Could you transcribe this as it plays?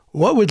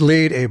What would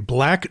lead a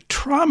black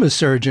trauma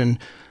surgeon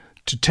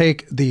to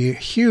take the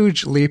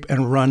huge leap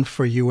and run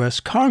for U.S.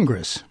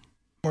 Congress?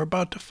 We're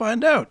about to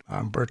find out.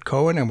 I'm Bert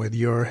Cohen, and with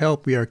your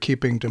help, we are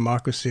keeping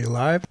democracy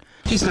alive.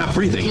 He's not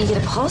breathing. Can you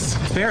get a pulse?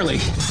 Barely.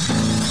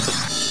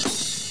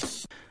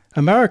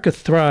 America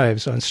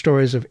thrives on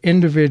stories of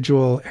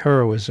individual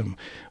heroism.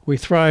 We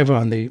thrive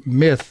on the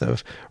myth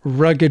of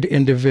rugged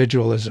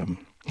individualism.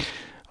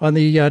 On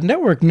the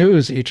network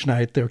news each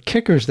night, the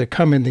kickers that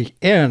come in the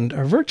end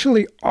are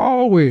virtually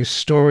always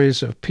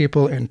stories of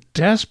people in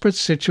desperate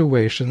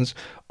situations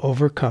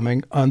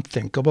overcoming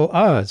unthinkable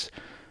odds.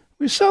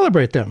 We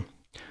celebrate them.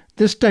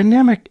 This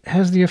dynamic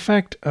has the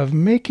effect of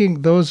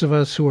making those of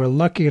us who are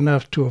lucky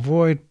enough to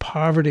avoid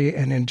poverty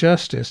and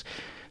injustice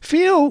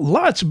feel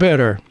lots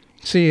better.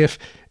 See, if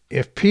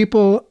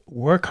people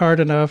work hard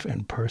enough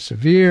and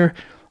persevere,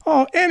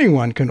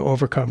 anyone can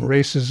overcome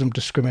racism,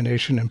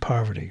 discrimination, and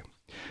poverty.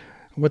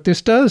 What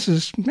this does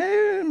is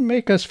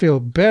make us feel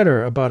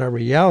better about our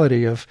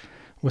reality of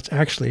what's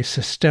actually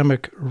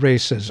systemic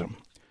racism.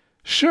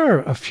 Sure,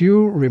 a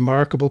few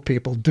remarkable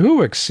people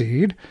do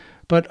exceed,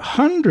 but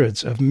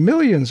hundreds of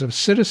millions of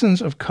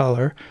citizens of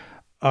color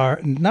are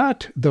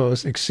not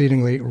those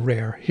exceedingly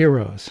rare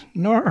heroes,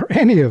 nor are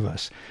any of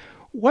us.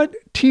 What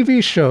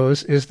TV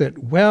shows is that,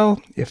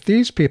 well, if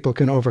these people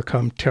can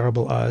overcome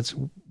terrible odds,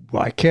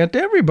 why can't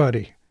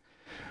everybody?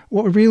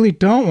 What we really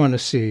don't want to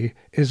see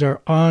is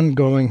our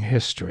ongoing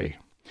history.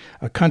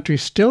 A country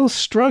still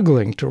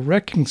struggling to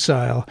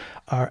reconcile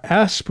our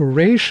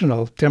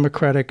aspirational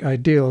democratic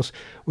ideals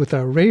with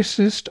our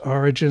racist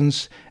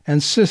origins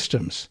and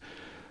systems,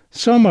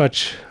 so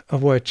much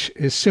of which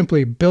is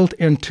simply built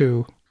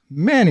into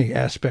many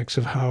aspects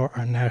of how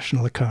our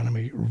national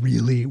economy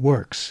really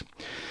works.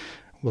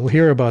 We'll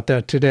hear about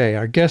that today.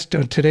 Our guest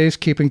on today's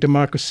Keeping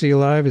Democracy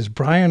Alive is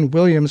Brian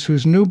Williams,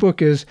 whose new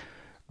book is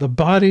The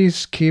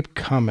Bodies Keep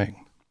Coming: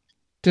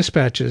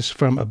 Dispatches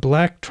from a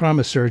Black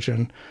Trauma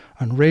Surgeon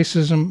on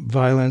Racism,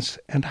 Violence,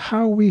 and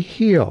How We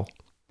Heal.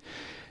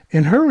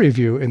 In her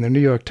review in the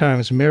New York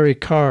Times, Mary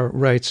Karr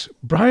writes,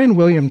 Brian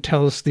Williams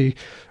tells the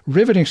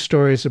riveting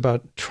stories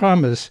about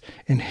traumas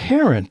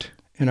inherent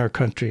in our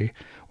country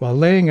while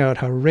laying out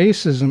how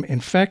racism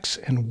infects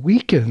and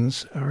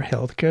weakens our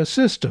healthcare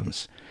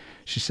systems.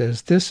 She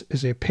says this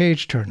is a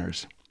page-turner.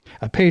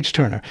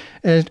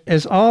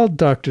 As all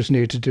doctors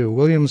need to do,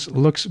 Williams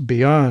looks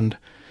beyond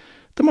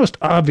the most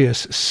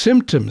obvious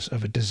symptoms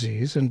of a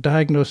disease and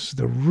diagnoses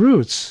the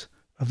roots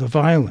of the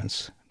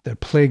violence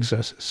that plagues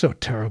us so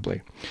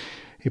terribly.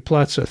 He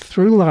plots a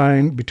through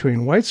line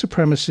between white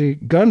supremacy,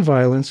 gun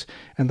violence,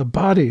 and the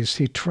bodies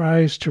he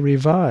tries to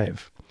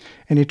revive.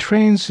 And he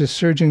trains his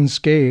surgeon's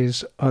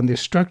gaze on the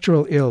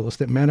structural ills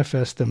that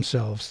manifest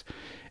themselves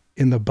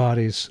in the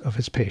bodies of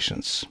his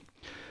patients.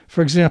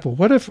 For example,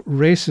 what if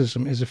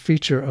racism is a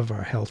feature of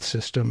our health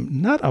system,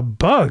 not a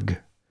bug?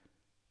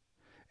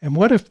 And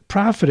what if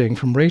profiting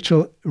from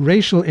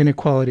racial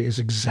inequality is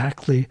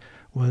exactly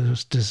what it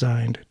was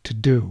designed to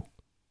do?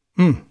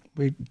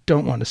 We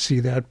don't want to see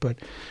that, but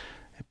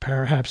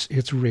perhaps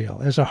it's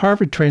real. As a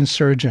Harvard-trained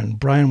surgeon,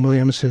 Brian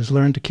Williams has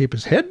learned to keep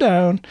his head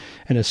down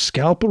and his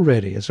scalpel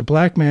ready. As a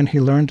black man, he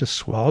learned to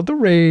swallow the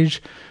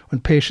rage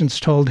when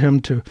patients told him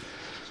to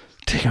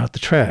take out the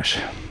trash.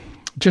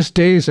 Just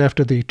days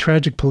after the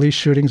tragic police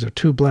shootings of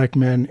two black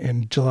men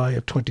in July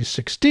of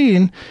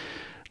 2016,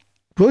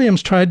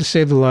 Williams tried to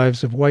save the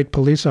lives of white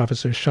police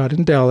officers shot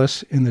in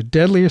Dallas in the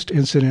deadliest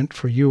incident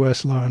for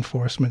U.S. law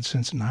enforcement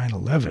since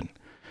 9/11.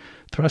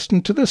 Thrust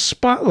into the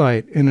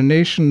spotlight in a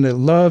nation that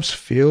loves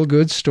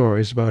feel-good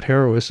stories about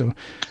heroism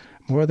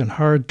more than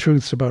hard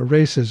truths about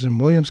racism,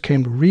 Williams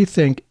came to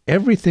rethink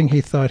everything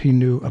he thought he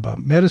knew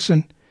about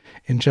medicine,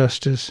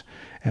 injustice,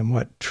 and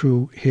what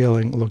true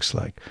healing looks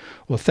like.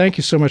 Well, thank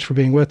you so much for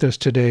being with us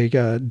today,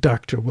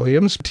 Dr.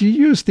 Williams. Do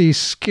you use these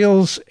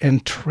skills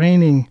and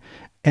training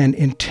and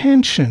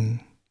intention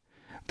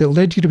that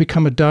led you to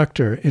become a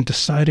doctor in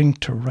deciding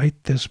to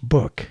write this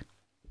book?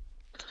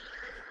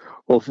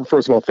 Well,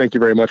 first of all, thank you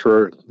very much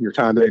for your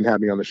time today and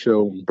having me on the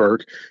show,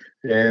 Bert.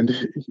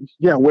 And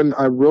yeah, when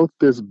I wrote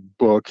this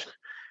book,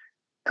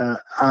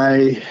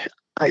 I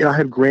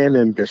had grand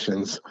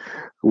ambitions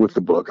with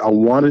the book. I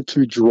wanted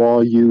to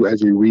draw you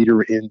as a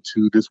reader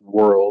into this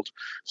world.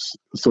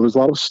 So there's a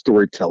lot of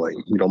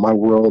storytelling. You know, my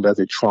world as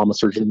a trauma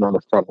surgeon on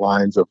the front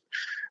lines of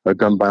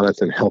gun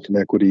violence and health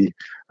inequity,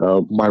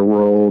 my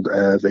world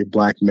as a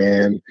black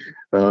man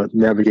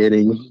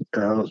navigating,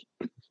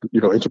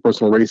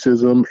 interpersonal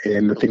racism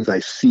and the things I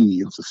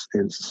see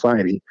in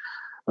society,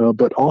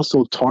 but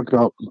also talk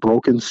about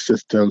broken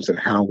systems and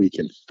how we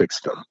can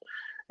fix them.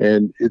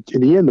 And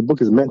in the end, the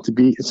book is meant to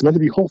be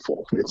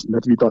hopeful. It's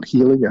meant to be about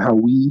healing and how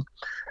we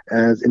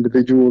as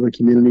individuals and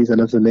communities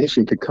and as a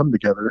nation can come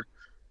together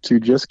to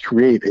just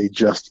create a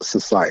just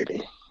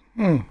society.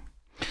 And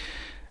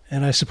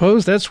I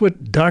suppose that's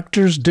what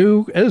doctors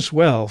do as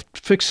well,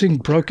 fixing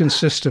broken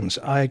systems,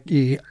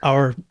 i.e.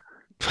 our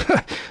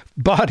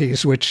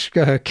bodies, which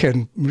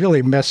can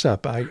really mess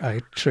up.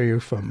 I show you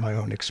from my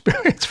own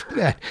experience for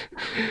that.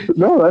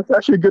 No, that's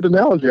actually a good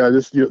analogy. I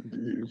just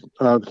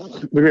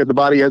looking at the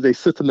body as a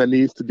system that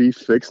needs to be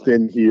fixed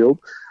and healed,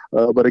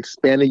 but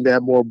expanding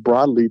that more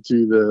broadly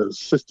to the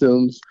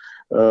systems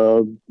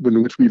in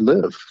which we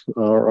live,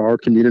 our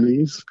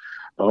communities,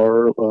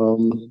 our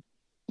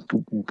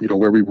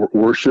where we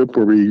worship,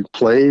 where we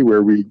play,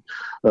 where we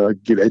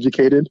get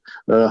educated,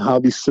 how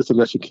these systems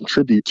actually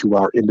contribute to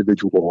our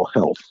individual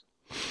health.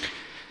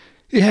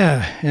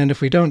 Yeah, and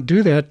if we don't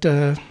do that,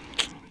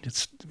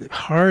 it's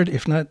hard,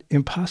 if not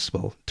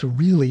impossible, to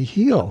really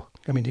heal.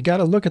 I mean, you got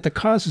to look at the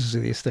causes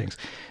of these things.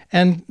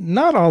 And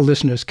not all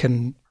listeners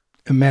can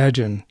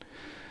imagine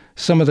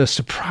some of the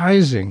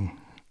surprising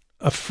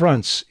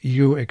affronts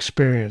you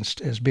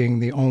experienced as being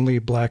the only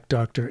Black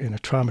doctor in a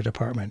trauma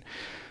department.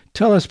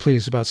 Tell us,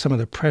 please, about some of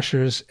the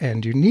pressures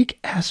and unique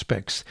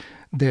aspects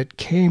that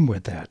came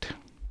with that.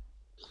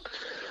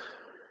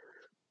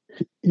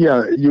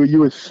 Yeah, you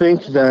would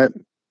think that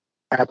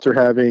after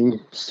having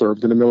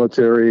served in the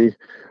military,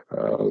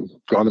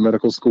 gone to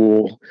medical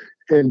school,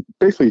 and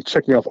basically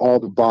checking off all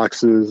the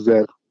boxes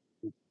that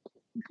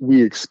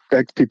we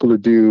expect people to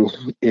do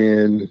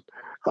in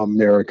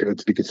America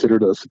to be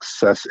considered a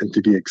success and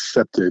to be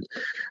accepted,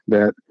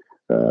 that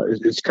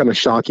it's kind of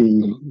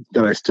shocking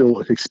that I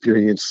still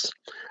experience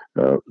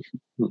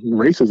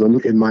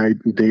racism in my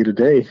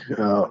day-to-day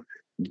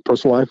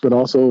personal life, but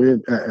also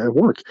at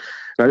work.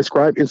 And I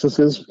describe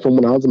instances from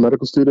when I was a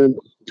medical student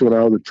to when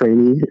I was a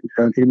trainee,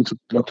 and even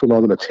up to when I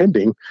was an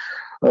attending,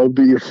 of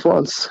the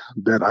affronts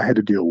that I had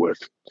to deal with.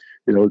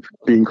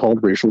 Being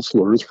called racial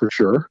slurs for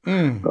sure.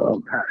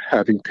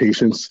 Having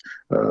patients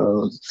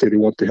say they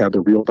want to have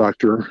the real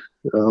doctor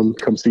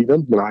come see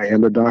them when I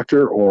am the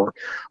doctor, or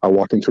I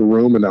walk into a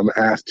room and I'm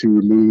asked to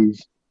remove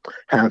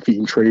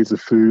half-eaten trays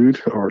of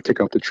food or take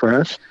out the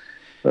trash.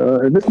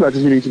 And this is not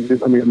just unique to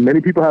this. I mean,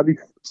 many people have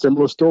these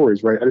similar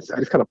stories, right? I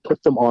just kind of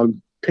put them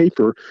on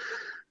paper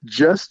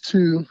just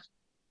to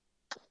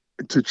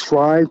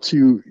try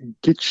to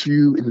get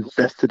you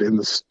invested in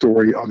the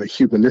story on a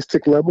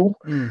humanistic level.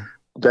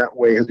 That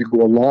way, as we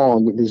go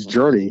along with this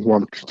journey, while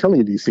I'm telling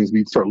you these things,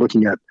 we start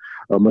looking at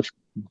much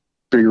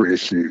bigger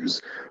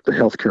issues: the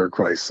healthcare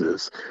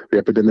crisis, the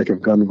epidemic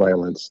of gun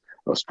violence,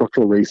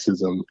 structural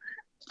racism,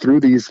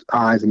 through these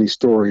eyes and these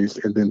stories,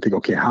 and then think,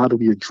 okay, how do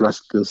we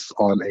address this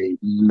on a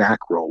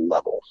macro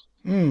level?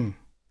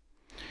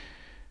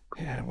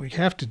 Yeah, we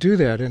have to do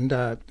that. And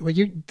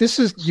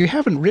you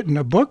haven't written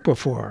a book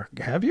before,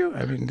 have you?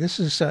 I mean, this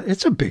is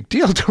it's a big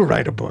deal to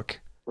write a book.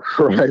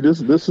 Right.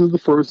 This is the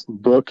first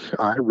book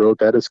I wrote.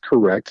 That is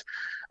correct.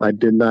 I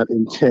did not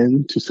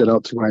intend to set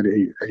out to write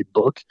a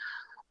book,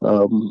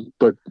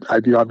 but I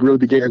really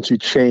began to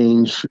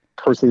change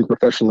personally and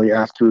professionally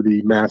after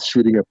the mass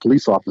shooting of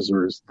police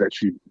officers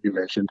that you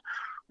mentioned,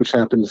 which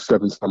happened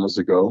 7 summers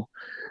ago.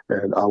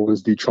 And I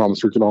was the trauma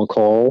surgeon on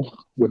call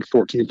when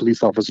 14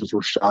 police officers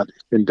were shot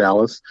in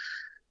Dallas.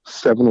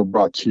 7 were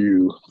brought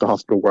to the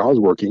hospital where I was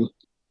working,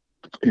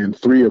 and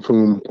 3 of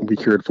whom we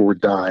cared for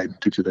died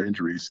due to their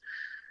injuries.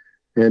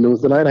 And it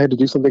was the night I had to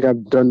do something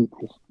I've done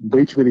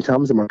way too many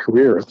times in my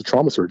career as a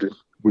trauma surgeon,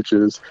 which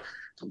is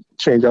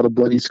change out of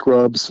bloody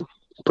scrubs,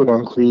 put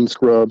on clean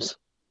scrubs,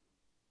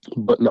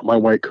 button up my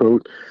white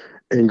coat,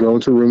 and go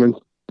into a room and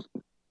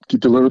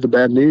deliver the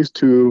bad news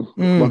to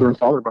mother and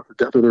father about the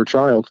death of their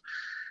child.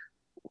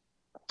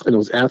 And it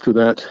was after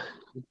that,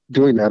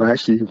 doing that, I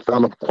actually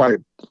found a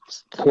quiet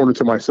corner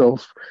to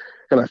myself,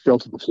 and I fell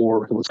to the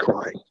floor and was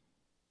crying.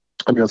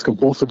 I mean, I was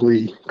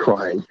convulsively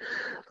crying.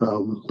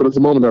 But at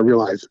the moment I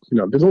realized,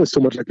 there's only so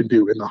much I can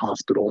do in the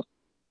hospital,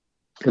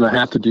 and I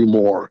have to do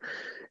more.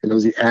 And it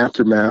was the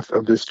aftermath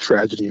of this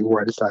tragedy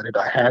where I decided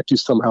I had to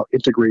somehow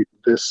integrate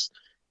this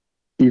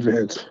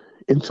event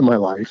into my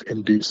life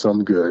and do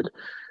some good.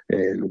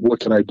 And what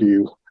can I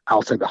do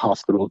outside the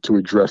hospital to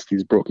address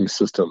these broken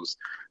systems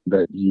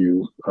that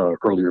you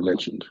earlier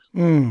mentioned?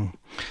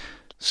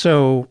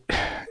 So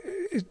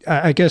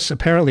I guess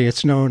apparently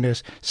it's known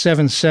as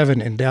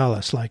 7/7 in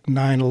Dallas, like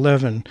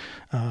 9/11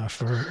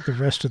 for the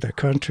rest of the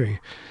country.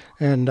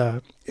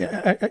 And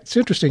it's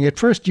interesting. At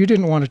first, you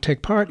didn't want to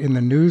take part in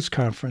the news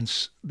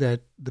conference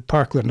that the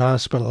Parkland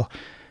Hospital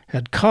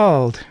had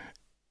called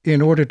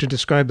in order to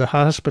describe the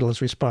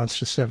hospital's response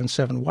to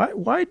 7/7.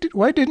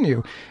 Why didn't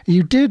you?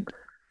 You did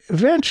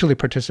eventually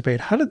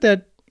participate. How did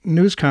that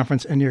news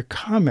conference and your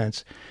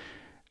comments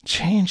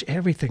change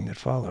everything that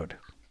followed?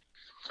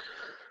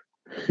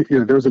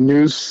 There was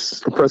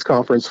a press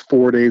conference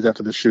 4 days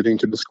after the shooting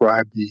to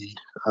describe the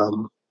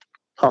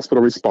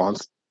hospital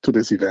response to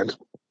this event,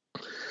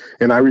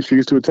 and I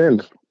refused to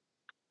attend.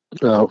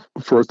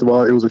 First of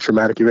all, it was a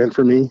traumatic event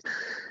for me,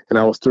 and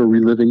I was still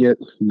reliving it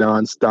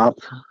nonstop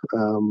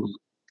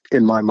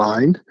in my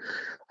mind.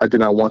 I did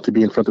not want to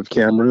be in front of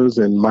cameras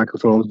and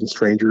microphones and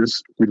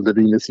strangers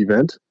reliving this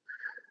event.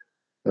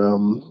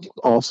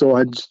 Also,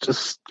 I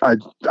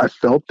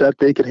felt that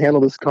they could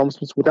handle this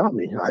conference without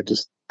me. I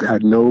just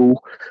had no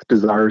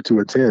desire to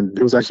attend.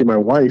 It was actually my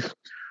wife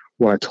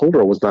when I told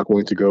her I was not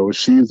going to go,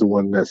 she's the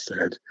one that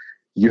said,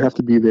 "You have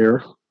to be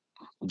there.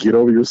 Get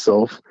over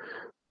yourself.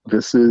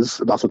 This is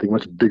about something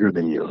much bigger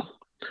than you."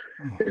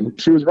 And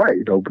she was right.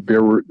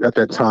 There were, at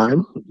that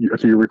time,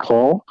 if you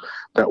recall,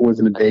 that was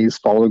in the days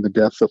following the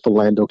deaths of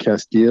Philando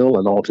Castile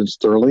and Alton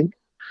Sterling.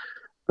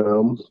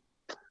 Um,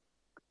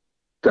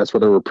 that's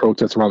where there were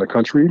protests around the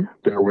country.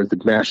 There was the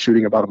mass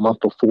shooting about a month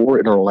before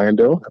in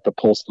Orlando at the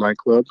Pulse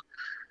nightclub.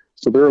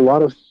 So there are a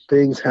lot of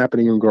things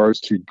happening in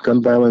regards to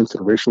gun violence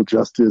and racial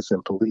justice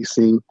and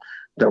policing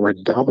that were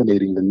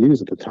dominating the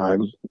news at the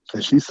time.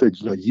 And she said,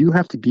 you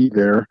have to be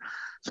there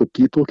so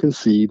people can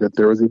see that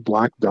there is a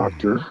Black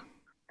doctor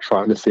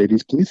trying to save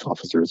these police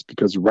officers,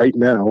 because right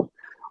now,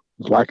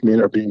 Black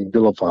men are being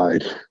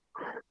vilified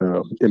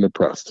in the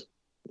press.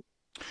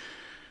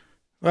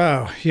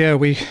 Wow. Yeah,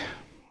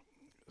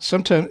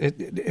 sometimes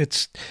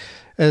it's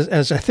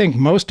as I think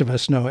most of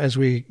us know, as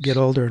we get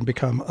older and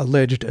become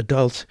alleged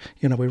adults,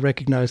 we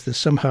recognize that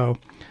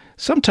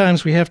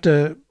sometimes we have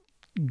to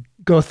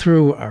go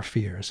through our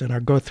fears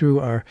and go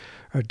through our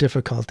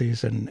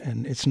difficulties, and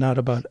it's not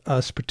about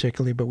us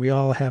particularly, but we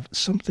all have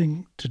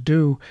something to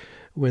do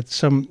with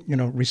some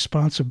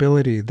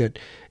responsibility, that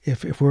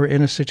if we're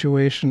in a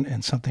situation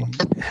and something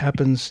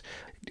happens,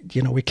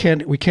 we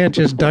can't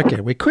just duck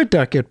it. We could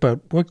duck it, but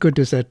what good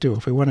does that do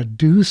if we want to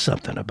do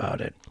something about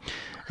it?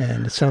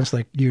 And it sounds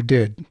like you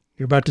did.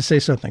 You're about to say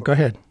something. Go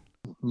ahead.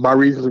 My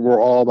reasons were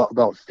all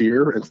about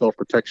fear and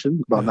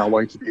self-protection, about not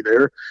wanting to be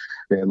there.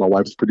 And my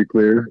wife's pretty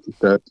clear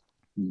that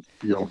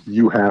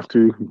you have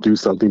to do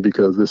something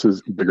because this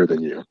is bigger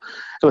than you. And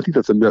I think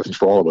that's a message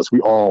for all of us. We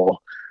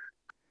all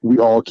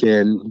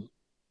can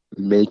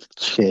make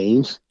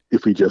change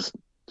if we just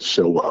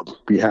show up.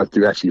 We have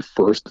to actually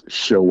first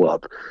show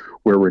up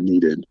where we're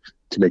needed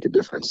to make a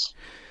difference.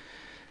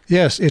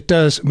 Yes, it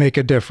does make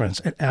a difference.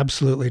 It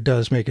absolutely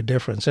does make a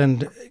difference.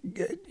 And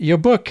your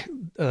book,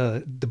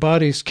 The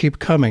Bodies Keep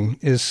Coming,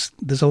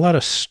 there's a lot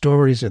of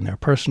stories in there,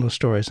 personal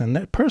stories. And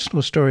that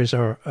personal stories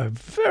are a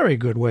very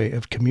good way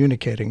of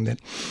communicating that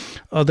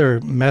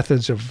other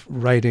methods of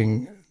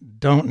writing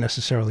don't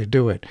necessarily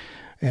do it.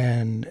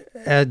 And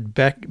add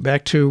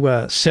back to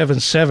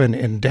 7/7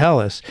 in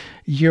Dallas,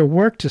 your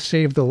work to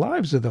save the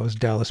lives of those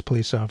Dallas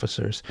police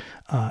officers.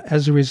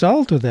 As a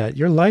result of that,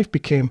 your life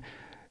became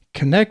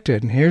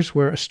connected, and here's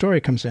where a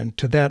story comes in,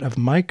 to that of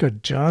Micah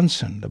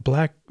Johnson, the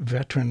Black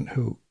veteran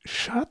who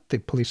shot the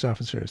police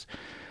officers.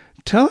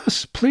 Tell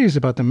us, please,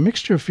 about the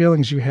mixture of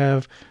feelings you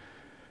have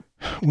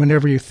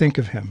whenever you think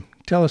of him.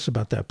 Tell us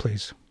about that,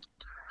 please.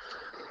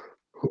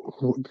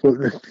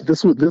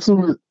 This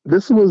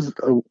was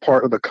a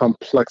part of the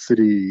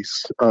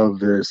complexities of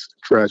this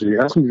tragedy.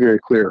 I have to be very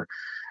clear.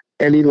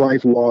 Any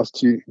life lost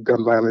to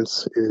gun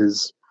violence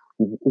is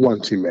one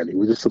too many.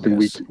 It's just something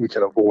we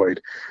can avoid.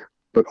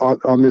 But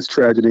on this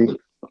tragedy,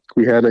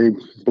 we had a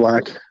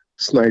Black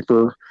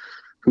sniper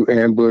who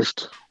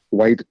ambushed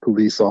white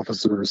police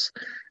officers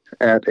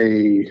at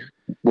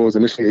what was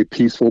initially a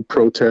peaceful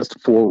protest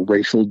for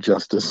racial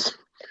justice.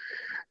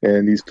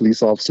 And these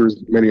police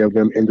officers, many of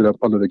them ended up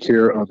under the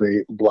care of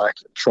a Black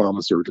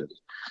trauma surgeon.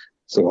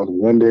 So on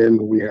one end,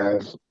 we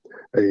have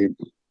a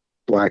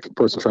Black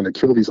person trying to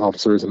kill these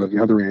officers, and on the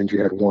other end,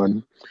 you had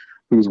one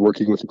who was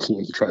working with the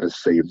team to try to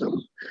save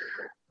them.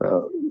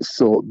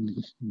 So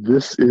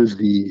this is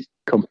the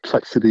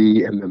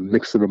complexity and the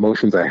mix of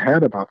emotions I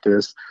had about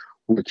this,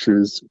 which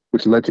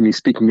led to me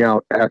speaking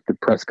out at the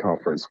press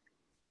conference.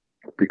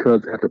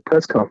 Because at the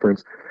press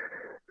conference,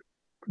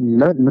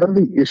 none of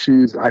the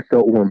issues I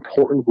felt were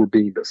important were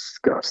being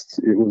discussed.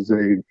 It was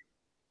a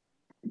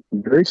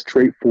very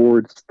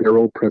straightforward,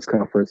 sterile press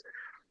conference,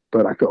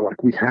 but I felt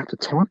like we have to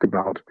talk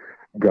about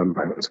gun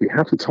violence. We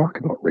have to talk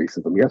about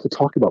racism. We have to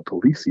talk about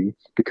policing,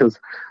 because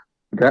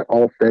that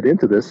all fed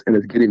into this and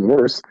it's getting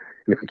worse.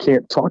 And if we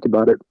can't talk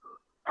about it,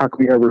 how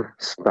can we ever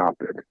stop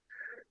it?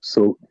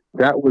 So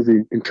that was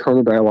the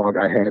internal dialogue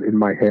I had in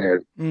my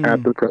head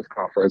at the press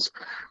conference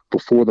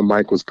before the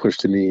mic was pushed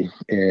to me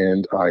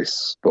and I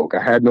spoke.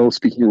 I had no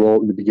speaking role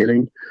in the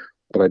beginning,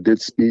 but I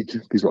did speak.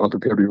 These were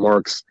unprepared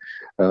remarks,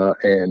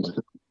 and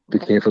they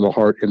came from the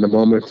heart in the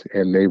moment,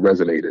 and they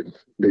resonated.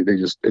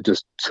 It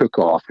just took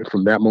off. And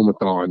from that moment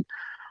on,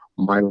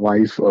 my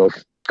life of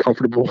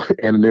comfortable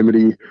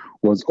anonymity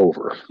was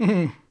over.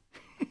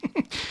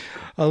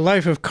 A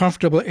life of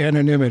comfortable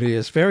anonymity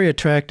is very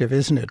attractive,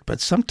 isn't it? But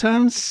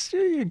sometimes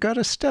you got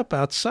to step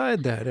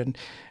outside that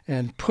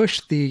and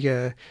push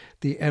the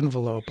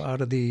envelope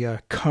out of the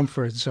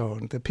comfort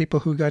zone. The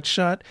people who got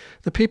shot,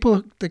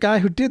 the guy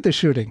who did the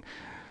shooting,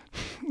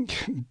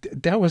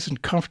 that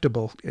wasn't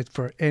comfortable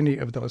for any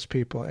of those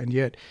people, and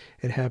yet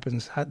it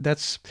happens.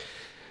 That's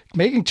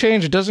making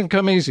change doesn't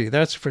come easy,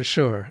 that's for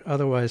sure.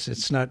 Otherwise,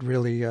 it's not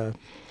really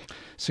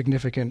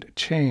significant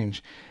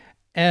change.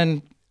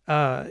 And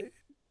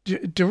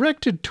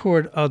directed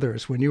toward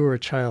others when you were a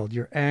child,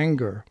 your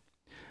anger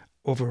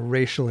over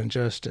racial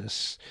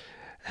injustice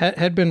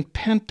had been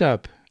pent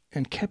up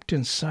and kept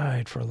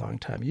inside for a long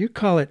time. You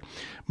call it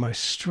my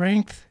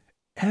strength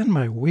and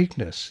my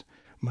weakness,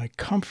 my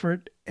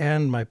comfort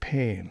and my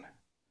pain.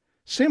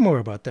 Say more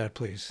about that,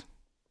 please.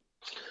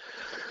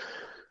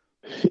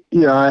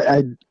 Yeah,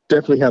 I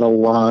definitely had a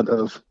lot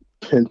of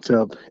pent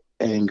up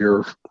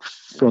anger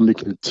from the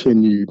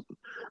continued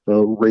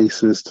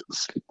racist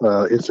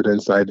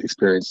incidents I'd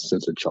experienced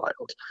since a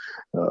child.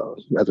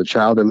 As a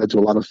child, it led to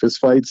a lot of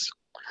fistfights.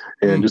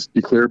 And Mm. just to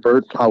be clear,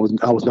 Bert, I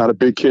was not a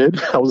big kid.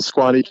 I was a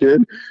scrawny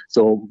kid,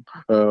 so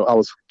I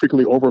was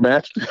frequently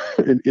overmatched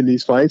in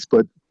these fights.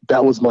 But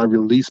that was my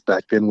release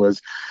back then.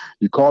 Was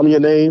you call me a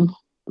name,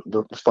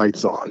 the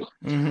fight's on.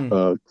 Hmm.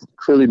 Uh,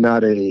 Clearly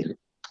not a.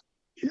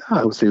 Yeah,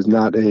 I would say it's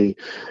not a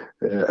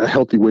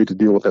healthy way to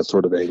deal with that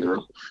sort of anger.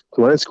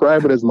 So when I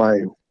describe it as my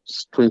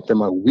strength and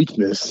my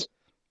weakness,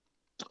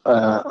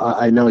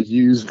 I now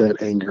use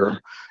that anger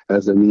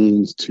as a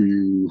means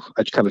to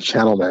I kind of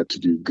channel that to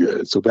do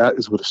good. So that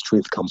is where the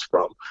strength comes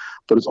from,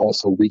 but it's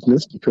also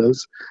weakness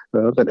because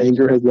that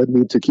anger has led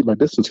me to keep my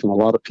distance from a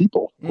lot of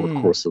people over the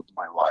Mm. course of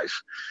my life.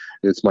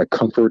 It's my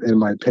comfort and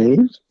my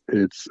pain.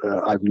 It's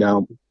I've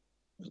now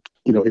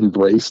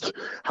embraced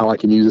how I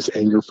can use this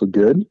anger for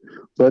good,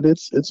 but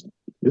it's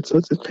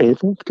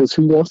painful because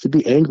who wants to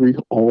be angry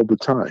all the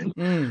time?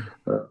 Mm.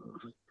 Uh,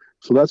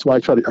 so that's why I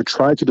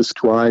try to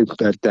describe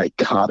that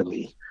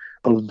dichotomy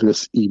of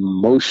this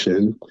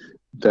emotion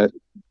that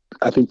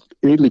I think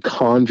immediately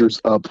conjures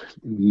up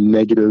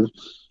negative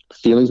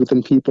feelings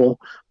within people.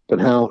 But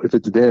how, if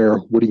it's there,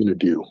 what are you going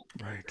to do?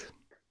 Right.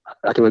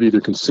 I can let it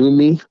either consume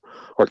me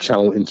or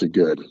channel into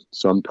good.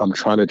 So I'm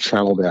trying to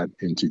channel that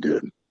into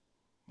good.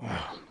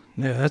 Wow.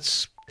 Yeah,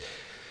 that's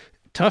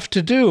tough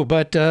to do,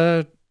 but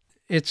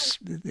it's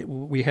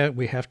we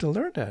have to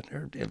learn that.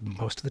 Or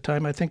most of the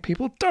time, I think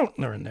people don't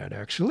learn that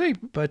actually,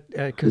 but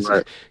because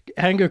Right.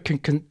 anger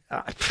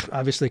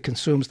obviously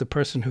consumes the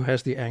person who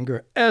has the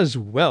anger as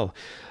well.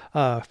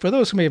 For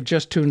those who may have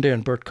just tuned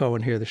in, Bert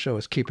Cohen here. The show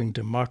is Keeping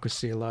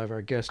Democracy Alive.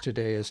 Our guest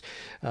today is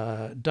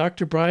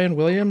Dr. Brian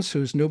Williams,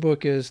 whose new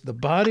book is The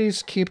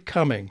Bodies Keep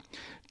Coming: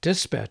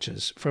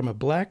 Dispatches from a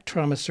Black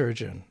Trauma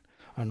Surgeon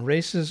on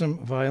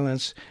Racism,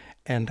 Violence,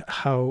 and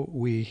How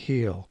We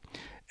Heal.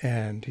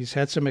 And he's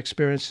had some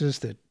experiences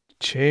that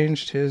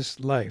changed his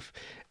life.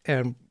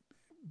 And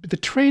the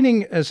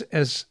training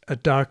as a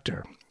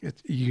doctor,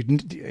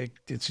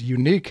 it's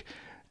unique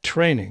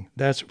training,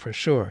 that's for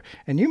sure.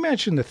 And you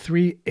mentioned the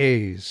 3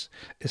 A's,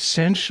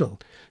 essential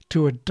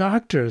to a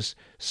doctor's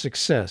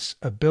success: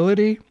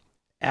 ability,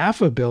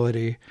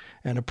 affability,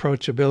 and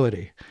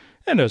approachability.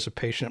 And as a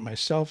patient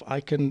myself,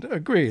 I can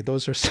agree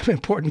those are some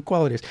important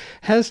qualities.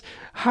 Has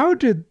How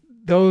did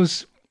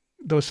those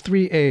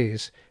 3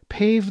 A's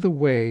pave the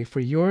way for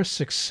your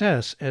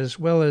success as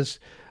well as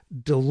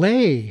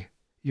delay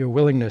your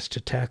willingness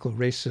to tackle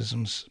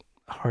racism's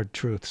hard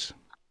truths?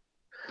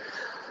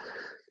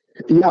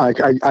 Yeah,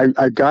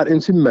 I got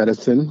into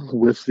medicine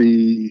with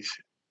a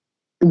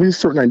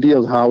certain idea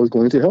of how I was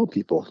going to help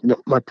people.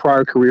 My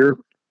prior career,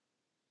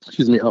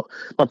 excuse me,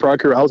 my prior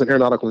career, I was an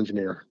aeronautical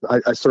engineer.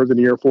 I served in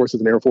the Air Force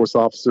as an Air Force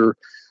officer,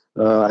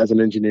 as an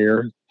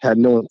engineer. Had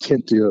no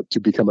intent to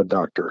become a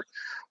doctor.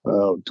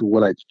 To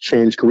when I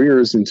changed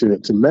careers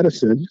into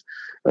medicine,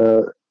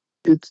 uh,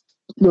 it's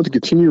to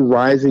continue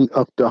rising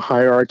up the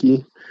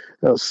hierarchy.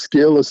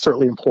 Skill is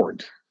certainly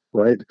important,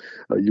 right?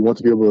 You want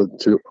to be able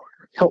to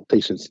help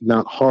patients,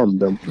 not harm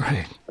them,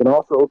 Right. but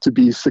also to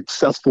be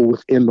successful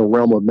within the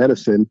realm of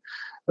medicine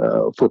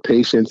for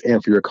patients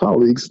and for your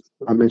colleagues.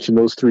 I mentioned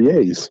those 3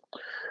 A's.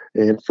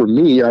 And for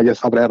me, I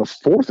guess I would add a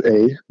fourth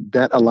A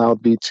that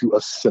allowed me to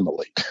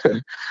assimilate.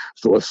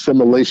 So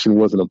assimilation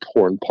was an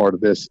important part of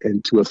this.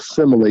 And to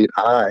assimilate,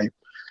 I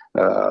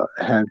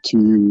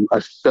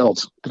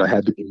felt that I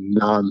had to be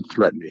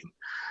non-threatening.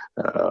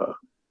 Uh,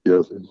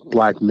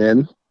 Black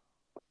men,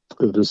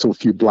 there's so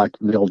few black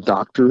male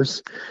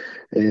doctors.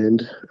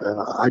 And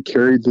I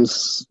carried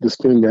this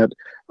thing that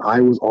I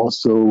was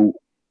also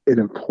an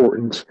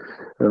important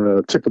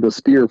tip of the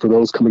spear for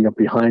those coming up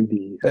behind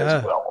me as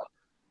Ah, well.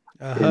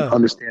 And uh-huh.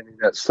 understanding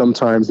that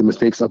sometimes the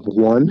mistakes of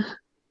one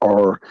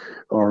are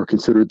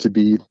considered to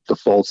be the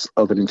faults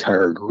of an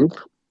entire group.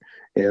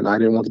 And I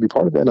didn't want to be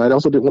part of that. And I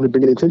also didn't want to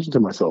bring any attention to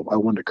myself. I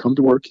wanted to come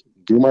to work,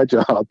 do my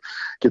job,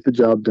 get the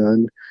job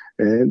done,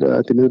 and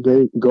at the end of the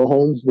day, go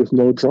home with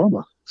no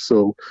drama.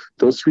 So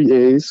those 3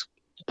 A's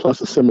plus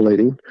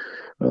assimilating,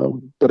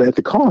 but at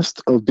the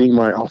cost of being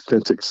my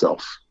authentic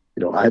self.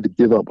 I had to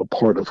give up a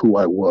part of who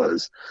I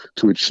was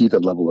to achieve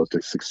that level of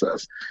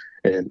success.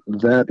 And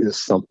that is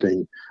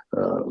something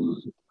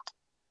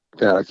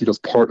that is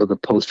part of the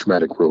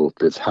post-traumatic growth.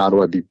 Is how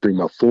do I bring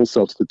my full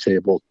self to the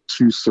table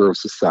to serve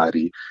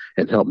society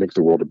and help make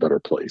the world a better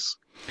place?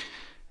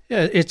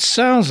 Yeah, it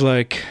sounds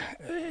like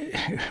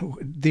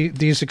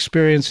these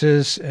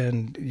experiences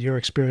and your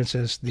experience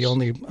as the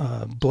only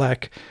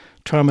black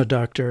trauma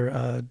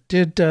doctor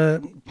did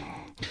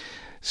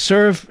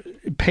serve,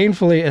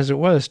 painfully as it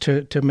was,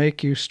 to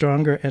make you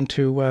stronger and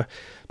to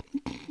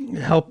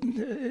help,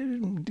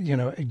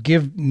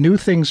 give new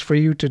things for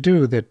you to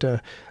do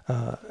that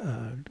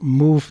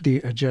move the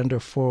agenda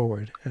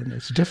forward. And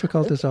it's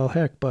difficult as all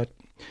heck, but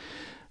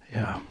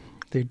yeah,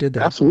 they did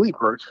that. Absolutely,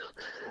 Bert.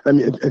 I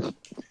mean,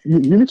 you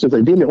mentioned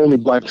like being the only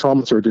black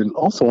trauma surgeon.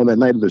 Also, on that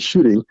night of the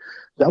shooting,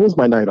 that was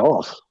my night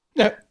off.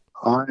 Yeah.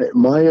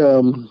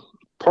 My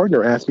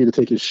partner asked me to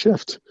take his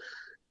shift,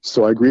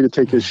 so I agreed to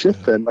take his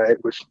shift that night,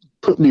 which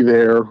put me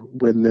there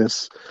when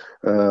this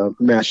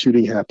mass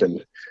shooting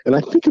happened. And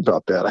I think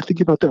about that. I think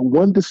about that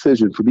one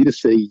decision for me to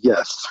say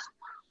yes,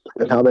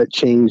 and how that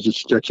changed the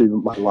trajectory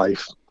of my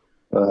life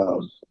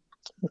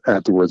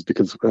afterwards.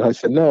 Because when I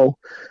said no,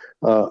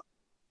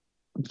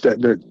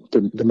 that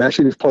the mass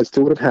shooting probably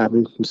still would have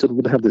happened. We still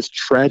would have this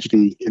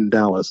tragedy in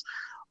Dallas,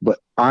 but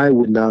I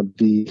would not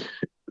be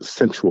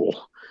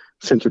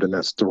centered in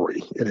that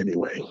story in any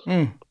way.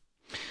 Mm.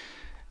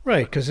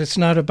 Right, because it's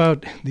not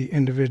about the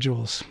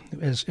individuals,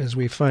 as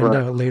we find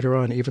out later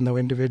on. Even though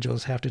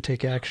individuals have to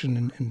take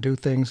action and do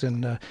things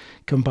and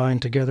combine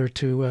together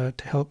to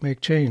help make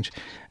change.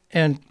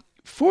 And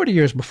 40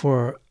 years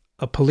before,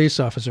 a police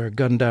officer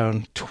gunned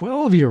down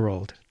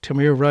 12-year-old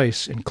Tamir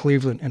Rice in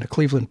a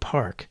Cleveland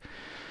park.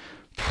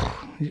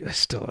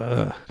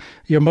 Still,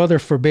 your mother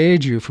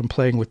forbade you from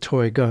playing with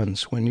toy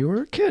guns when you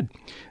were a kid.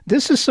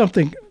 This is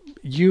something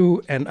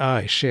you and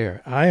I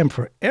share. I am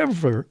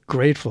forever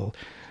grateful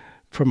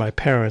for my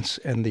parents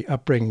and the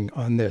upbringing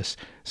on this.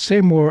 Say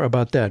more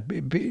about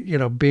that,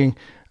 being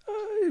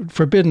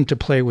forbidden to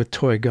play with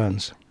toy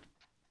guns.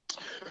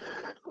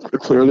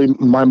 Clearly,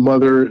 my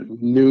mother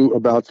knew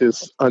about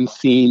this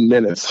unseen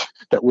menace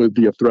that would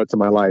be a threat to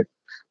my life,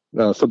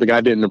 something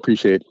I didn't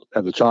appreciate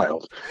as a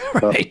child.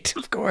 Right,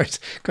 of course.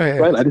 Go ahead.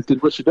 Right, I just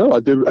did what she did. I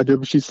did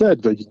what she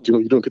said.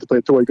 You don't get to play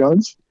with toy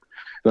guns.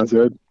 And I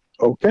said,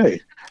 okay.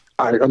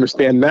 I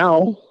understand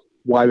now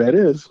why that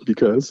is,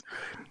 because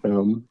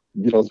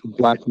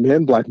black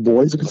men, black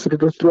boys are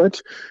considered a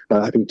threat.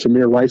 I think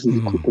Tamir Rice is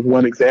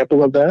one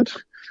example of that.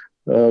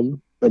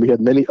 And we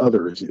had many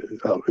others.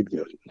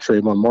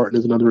 Trayvon Martin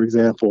is another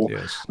example.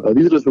 Yes.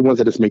 These are just the ones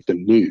that just make the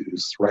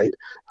news, right?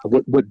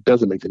 What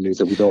doesn't make the news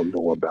that we don't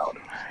know about?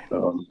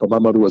 But my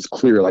mother was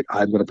clear, like,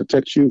 I'm going to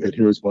protect you, and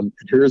here's one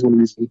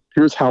reason.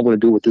 Here's how I'm going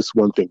to do with this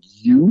one thing.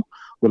 You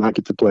will not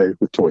get to play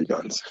with toy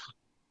guns.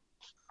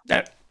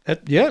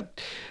 Yeah.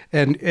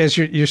 And as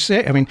you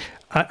say, I mean,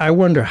 I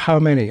wonder how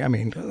many, I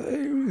mean,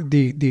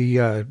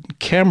 the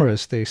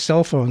cameras, the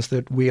cell phones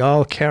that we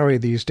all carry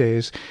these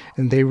days,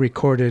 and they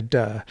recorded,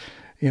 the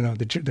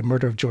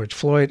murder of George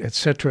Floyd, et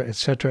cetera, et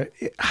cetera.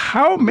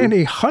 How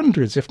many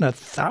hundreds, if not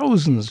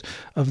thousands,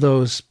 of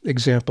those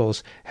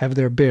examples have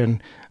there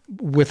been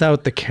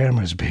without the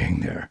cameras being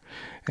there?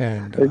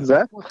 And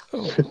exactly.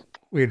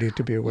 We need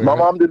to be aware. My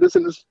mom did this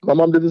in the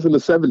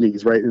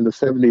 70s, right? In the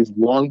 70s,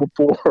 long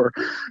before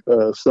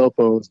cell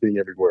phones being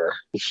everywhere.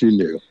 She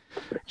knew.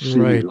 She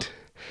knew.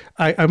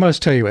 I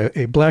must tell you,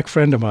 a black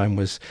friend of mine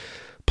was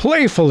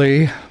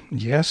playfully,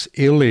 yes,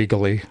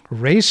 illegally,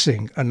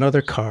 racing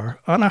another car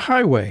on a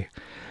highway.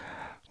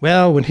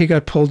 Well, when he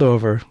got pulled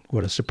over,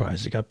 what a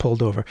surprise, he got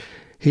pulled over,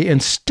 he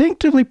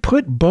instinctively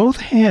put both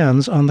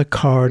hands on the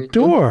car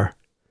door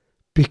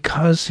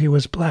because he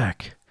was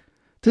black.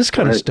 This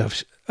kind of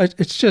stuff,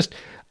 it's just,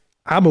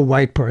 I'm a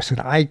white person.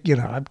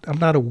 I'm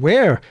not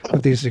aware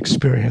of these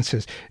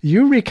experiences.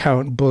 You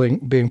recount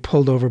being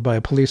pulled over by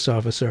a police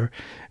officer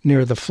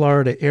near the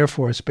Florida Air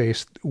Force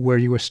Base where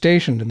you were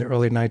stationed in the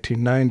early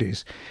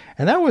 1990s.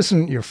 And that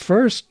wasn't your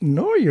first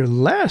nor your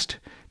last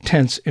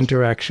tense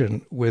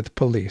interaction with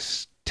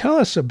police. Tell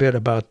us a bit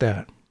about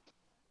that.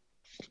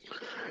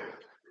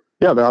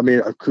 Yeah, I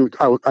mean,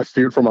 I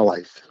feared for my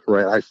life,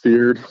 right? I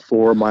feared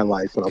for my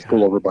life when I was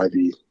pulled over by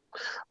the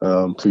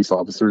police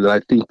officers. And I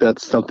think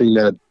that's something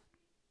that,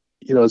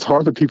 it's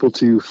hard for people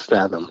to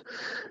fathom.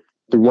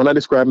 The one I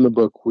described in the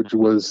book, which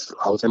was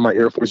I was in my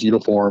Air Force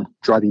uniform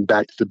driving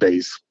back to the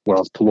base when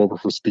I was pulled over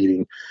for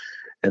speeding,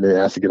 and then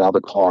asked to get out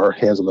of the car,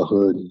 hands on the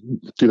hood,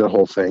 do that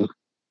whole thing.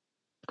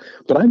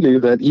 But I knew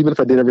that even if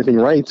I did everything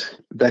right,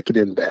 that could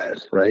end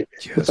bad, right?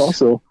 Yes. It's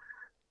also,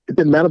 it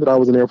didn't matter that I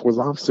was an Air Force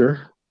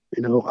officer.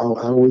 I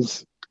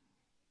was,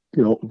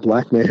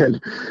 black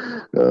man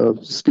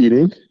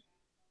speeding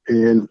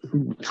and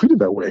treated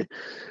that way.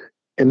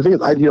 And the thing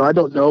is, I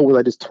don't know, was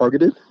I just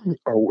targeted,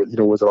 or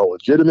was it all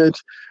legitimate,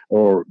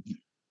 or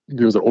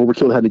there was an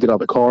overkill that had to get out of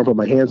the car and put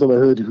my hands on the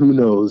hood? Who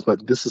knows?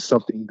 But this is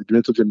something, the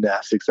mental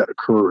gymnastics that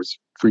occurs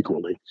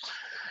frequently.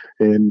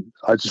 And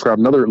I described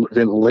another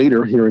event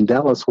later here in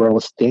Dallas where I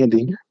was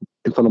standing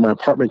in front of my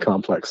apartment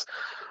complex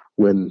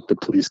when the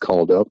police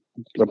rolled up,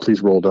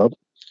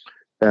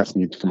 asked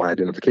me for my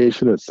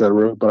identification,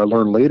 etc. But I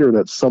learned later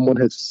that someone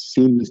had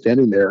seen me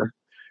standing there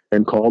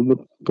and called the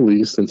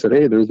police and said,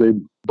 hey, there's a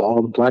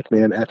bald black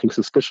man acting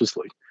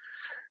suspiciously.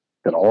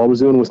 And all I was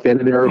doing was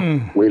standing there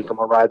waiting for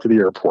my ride to the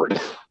airport.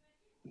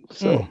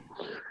 So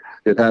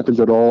it happens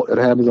at all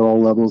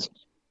levels.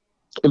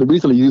 And the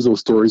reason I use those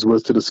stories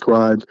was to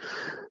describe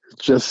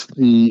just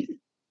the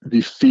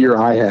fear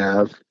I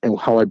have and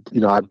how I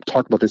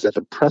talked about this at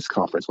the press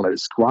conference when I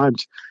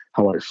described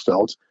how I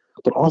felt,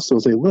 but also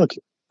say, look,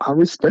 I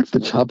respect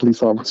the job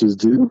police officers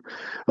do.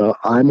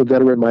 I'm a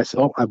veteran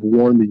myself. I've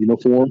worn the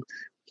uniform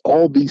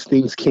all these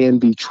things can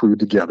be true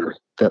together.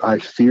 That I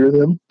fear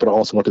them, but I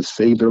also want to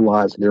save their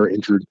lives when they're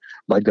injured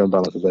by gun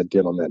violence, as I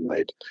did on that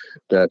night.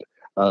 That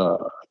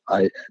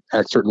I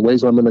act certain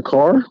ways when I'm in the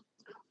car,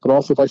 but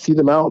also if I see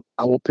them out,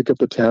 I will pick up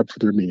the tab for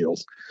their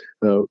meals.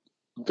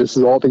 This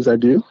is all things I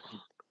do.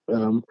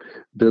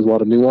 There's a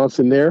lot of nuance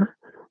in there,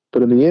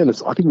 but in the end,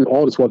 I think we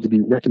all just want to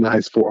be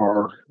recognized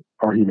for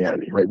our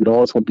humanity, right? We'd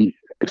all just want to be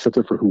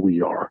accepted for who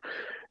we are.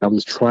 And I'm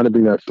just trying to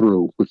bring that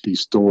through with these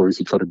stories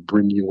and try to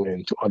bring you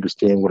in to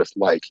understand what it's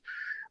like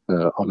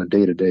on a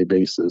day-to-day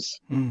basis,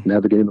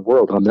 navigating the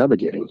world I'm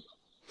navigating.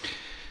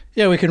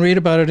 Yeah, we can read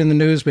about it in the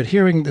news, but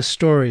hearing the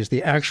stories,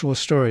 the actual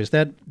stories,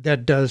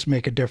 that does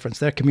make a difference.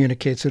 That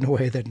communicates in a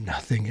way that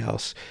nothing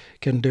else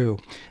can do.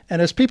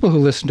 And as people who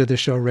listen to this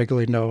show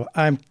regularly know,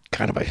 I'm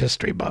kind of a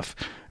history buff.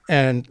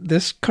 And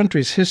this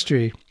country's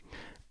history,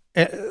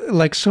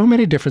 like so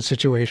many different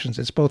situations,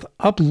 it's both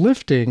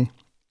uplifting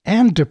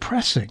and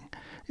depressing.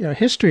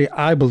 History,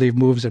 I believe,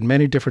 moves in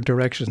many different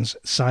directions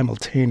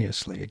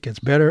simultaneously. It gets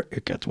better,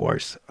 it gets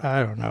worse.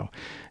 I don't know.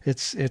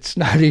 It's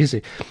not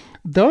easy.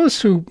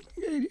 Those who,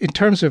 in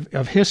terms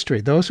of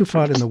history, those who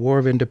fought in the War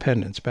of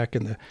Independence back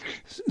in the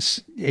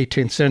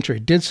 18th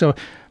century did so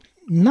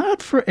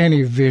not for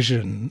any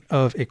vision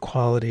of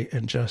equality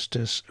and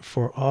justice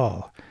for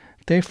all.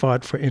 They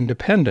fought for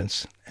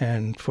independence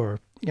and for,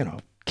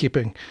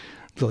 keeping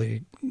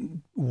the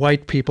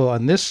white people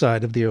on this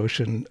side of the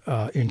ocean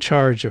in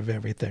charge of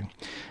everything.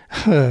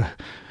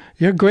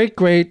 Your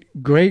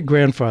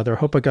great-great-great-grandfather, I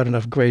hope I got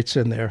enough greats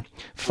in there,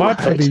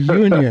 fought for the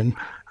Union,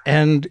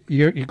 and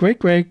your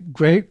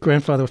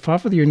great-great-great-grandfather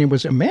fought for the Union,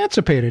 was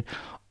emancipated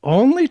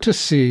only to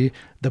see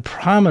the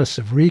promise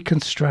of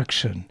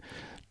Reconstruction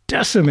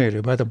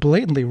decimated by the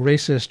blatantly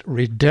racist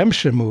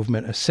redemption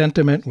movement, a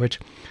sentiment which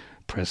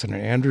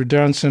President Andrew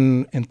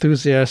Johnson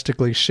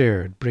enthusiastically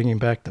shared, bringing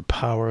back the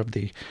power of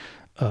the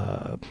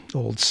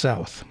Old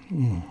South.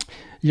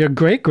 Your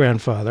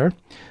great-grandfather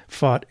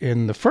fought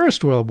in the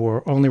First World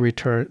War, only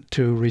return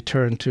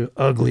to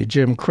ugly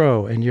Jim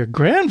Crow, and your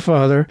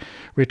grandfather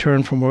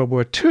returned from World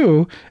War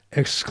II,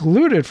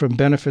 excluded from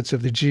benefits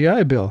of the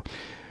GI Bill.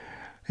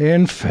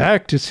 In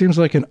fact, it seems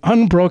like an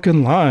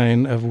unbroken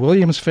line of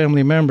Williams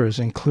family members,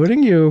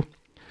 including you,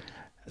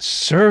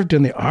 served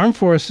in the armed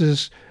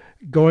forces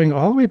going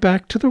all the way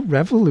back to the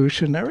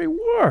Revolutionary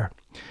War.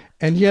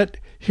 And yet,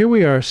 here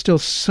we are, still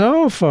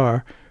so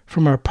far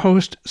from our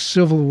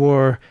post-Civil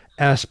War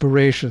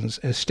aspirations,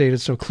 as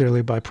stated so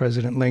clearly by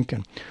President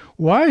Lincoln.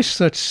 Why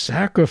such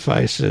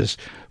sacrifices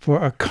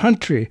for a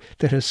country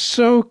that has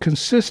so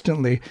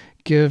consistently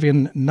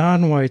given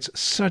non-whites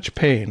such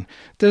pain?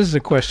 This is a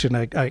question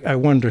I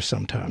wonder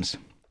sometimes.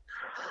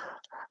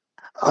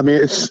 I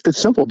mean, it's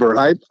simple, Bert.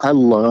 I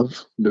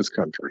love this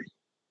country,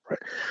 right?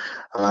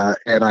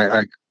 And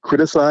I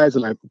criticize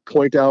and I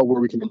point out where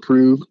we can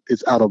improve.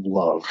 It's out of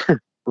love.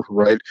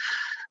 Right.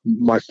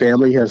 My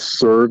family has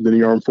served in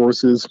the armed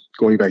forces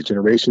going back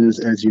generations,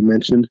 as you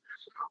mentioned.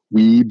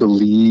 We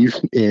believe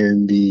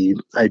in the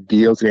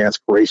ideals and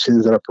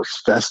aspirations that are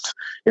professed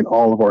in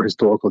all of our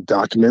historical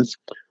documents,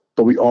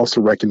 but we also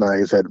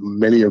recognize that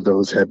many of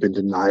those have been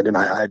denied, and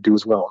I do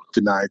as well,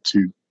 denied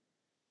to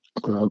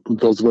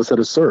those of us that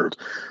have served.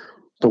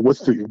 But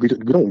we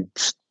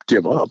don't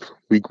give up.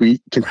 We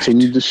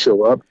continue to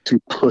show up to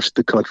push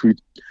the country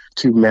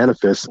to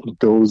manifest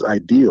those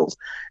ideals.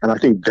 And I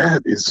think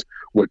that is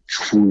what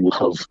true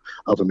love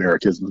of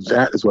America is.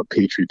 That is what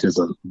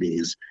patriotism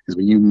means, is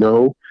when you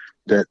know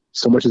that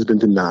so much has been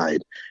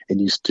denied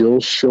and you still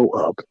show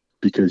up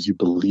because you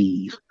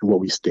believe in what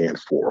we stand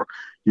for.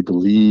 You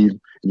believe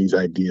in these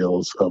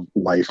ideals of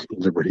life,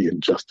 liberty, and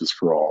justice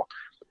for all.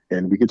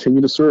 And we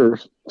continue to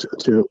serve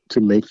to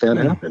make that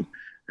happen.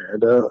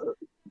 And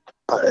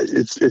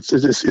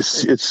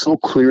it's so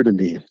clear to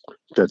me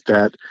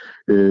that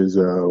is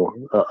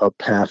a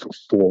path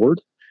forward.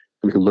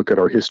 We can look at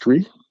our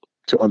history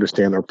to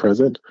understand our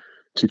present,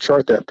 to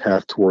chart that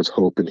path towards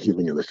hope and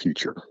healing in the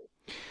future.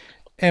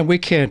 And we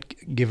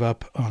can't give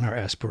up on our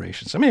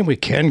aspirations. I mean, we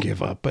can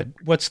give up, but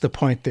what's the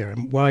point there?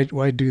 And why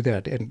do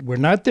that? And we're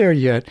not there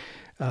yet.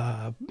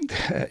 The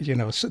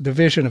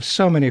vision of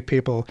so many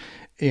people,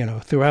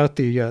 throughout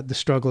the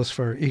struggles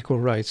for equal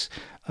rights,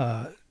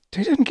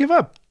 they didn't give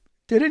up.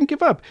 They didn't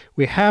give up.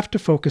 We have to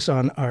focus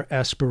on our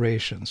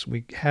aspirations.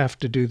 We have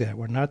to do that.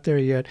 We're not there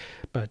yet,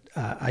 but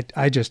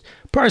I just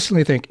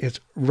personally think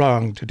it's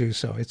wrong to do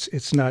so.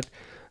 It's not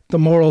the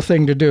moral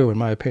thing to do, in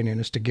my opinion,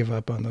 is to give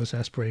up on those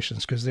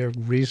aspirations, because they're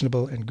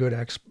reasonable and good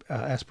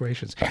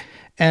aspirations.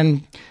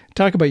 And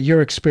talk about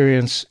your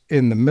experience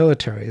in the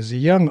military. As a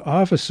young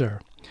officer,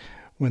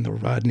 when the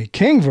Rodney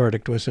King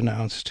verdict was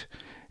announced,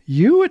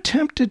 you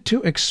attempted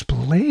to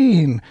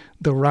explain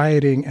the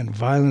rioting and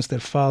violence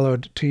that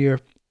followed to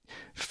your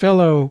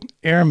fellow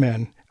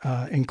airmen,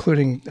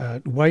 including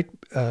white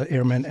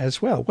airmen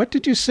as well. What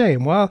did you say?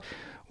 And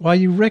while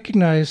you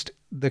recognized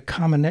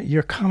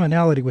your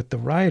commonality with the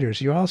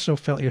rioters, you also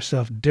felt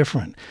yourself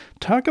different.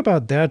 Talk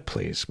about that,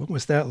 please. What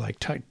was that like,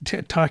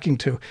 talking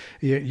to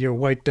your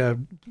white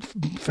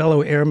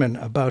fellow airmen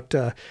about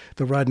the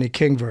Rodney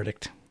King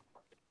verdict?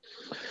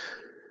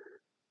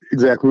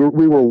 exactly.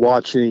 We were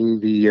watching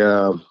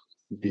the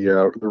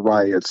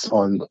riots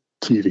on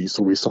TV,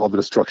 so we saw the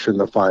destruction,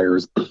 the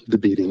fires, the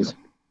beatings.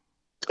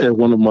 And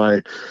one of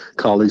my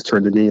colleagues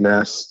turned to me and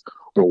asked,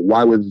 well,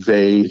 why would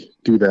they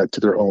do that to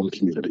their own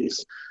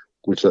communities?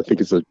 Which I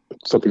think is a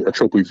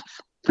trope we've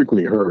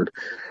frequently heard.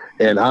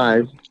 And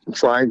I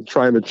trying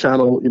to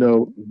channel,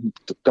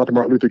 Dr.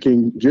 Martin Luther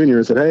King Jr.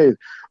 and said, hey,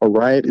 a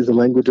riot is a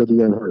language of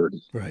the unheard.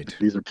 Right.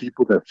 These are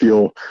people that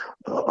feel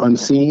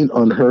unseen,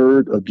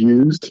 unheard,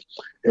 abused,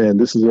 and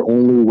this is the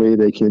only way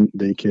they can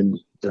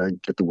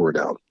get the word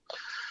out.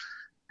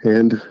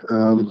 And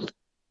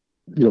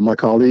my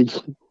colleague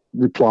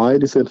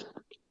replied, he said,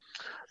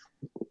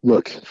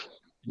 look,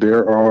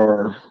 there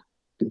are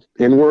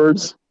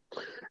N-words,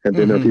 and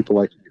then there are people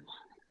like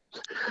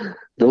you.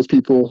 Those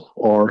people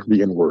are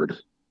the N-word.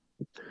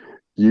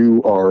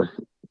 You are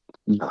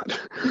not.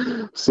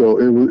 So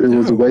it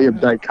was a way of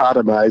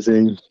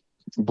dichotomizing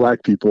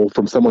Black people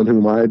from someone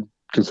whom I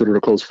considered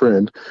a close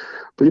friend.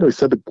 But, he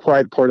said the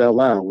quiet part out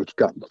loud, which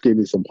gave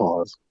me some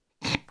pause.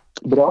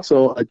 But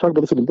also, I talked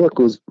about this in the book,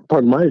 was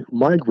part of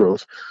my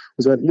growth,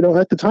 was that,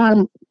 at the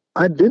time,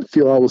 I did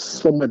feel I was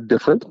somewhat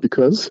different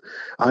because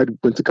I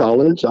went to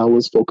college. I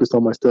was focused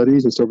on my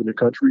studies and serving the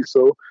country.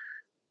 So,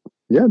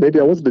 yeah, maybe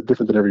I was a bit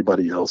different than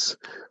everybody else.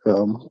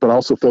 But I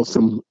also felt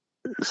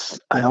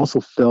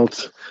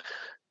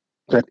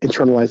that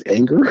internalized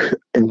anger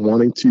and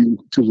wanting to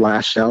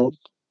lash out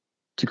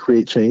to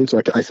create change.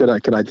 So I said I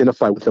could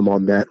identify with them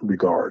on that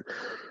regard.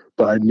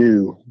 But I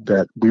knew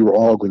that we were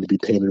all going to be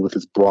painted with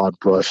this broad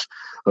brush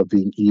of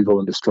being evil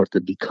and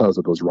destructive because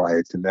of those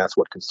riots, and that's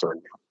what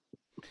concerned me.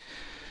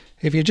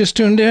 If you just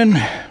tuned in,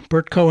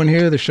 Bert Cohen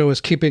here. The show is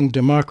Keeping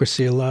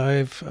Democracy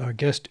Alive. Our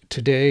guest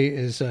today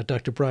is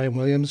Dr. Brian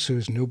Williams,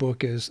 whose new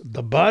book is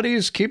The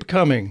Bodies Keep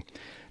Coming,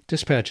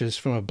 Dispatches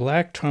from a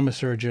Black Trauma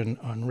Surgeon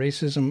on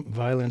Racism,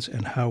 Violence,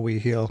 and How We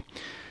Heal.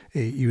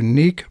 A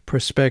unique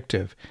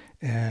perspective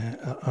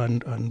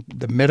on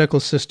the medical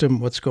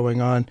system, what's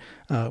going on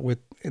with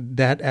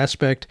that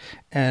aspect.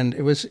 And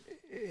it was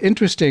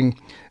interesting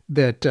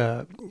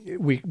that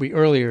we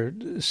earlier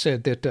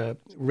said that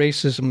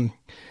racism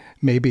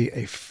may be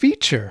a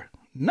feature,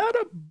 not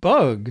a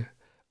bug,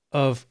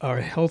 of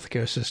our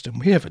healthcare system.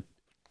 We have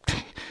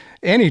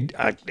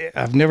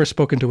I've never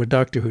spoken to a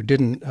doctor who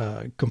didn't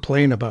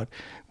complain about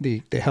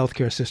the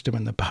healthcare system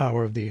and the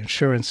power of the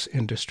insurance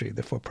industry,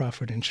 the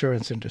for-profit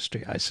insurance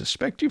industry. I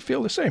suspect you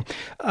feel the same.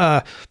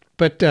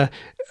 But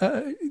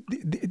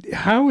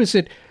how is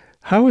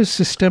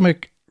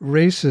systemic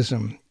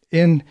racism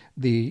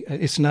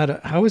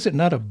how is it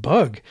not a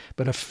bug,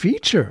 but a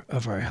feature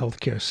of our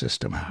healthcare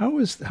system? How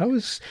is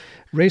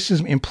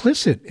racism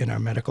implicit in our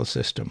medical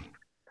system?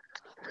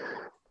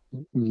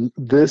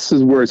 This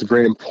is where it's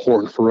very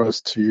important for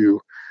us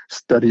to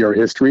study our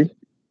history.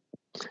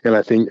 And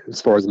I think as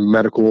far as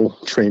medical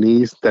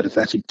trainees, that it's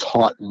actually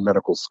taught in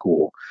medical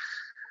school.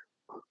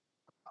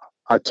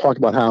 I talk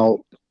about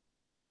how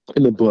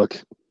in the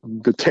book,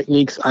 the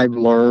techniques I've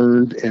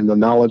learned and the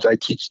knowledge I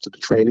teach to the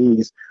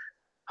trainees,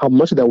 how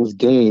much of that was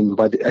gained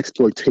by the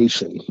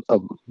exploitation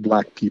of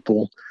Black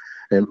people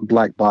and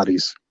Black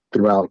bodies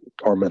throughout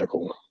our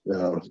medical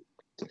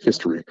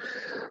history.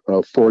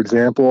 For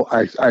example,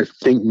 I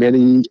think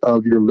many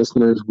of your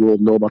listeners will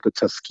know about the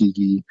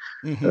Tuskegee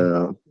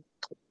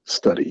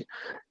study.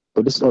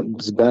 But just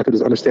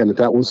understand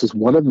that was just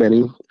one of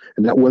many,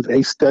 and that was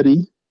a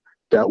study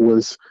that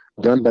was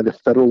done by the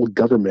federal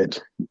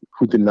government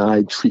who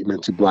denied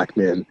treatment to Black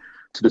men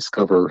to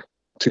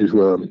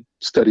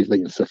study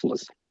latent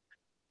syphilis.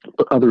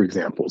 But other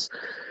examples,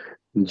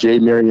 J.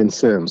 Marion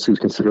Sims, who's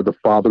considered the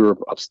father of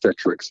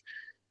obstetrics,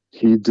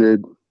 he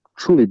did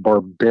truly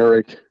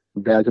barbaric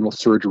vaginal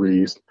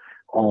operations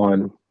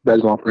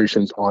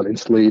on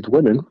enslaved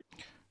women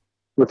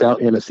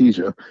without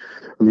anesthesia.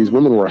 And these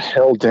women were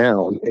held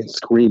down and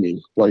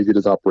screaming while he did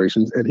his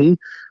operations. And he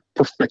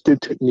perfected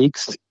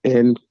techniques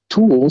and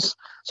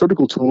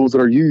surgical tools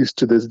that are used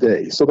to this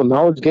day. So the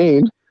knowledge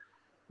gained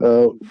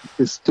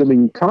is still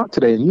being taught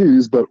today and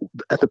used, but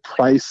at the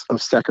price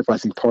of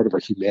sacrificing part of our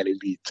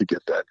humanity to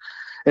get that.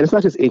 And it's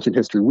not just ancient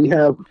history. We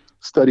have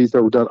studies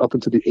that were done up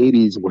into the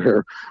 80s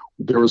where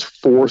there was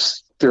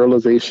forced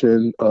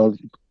sterilization of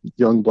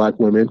young Black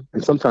women,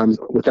 and sometimes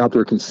without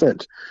their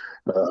consent.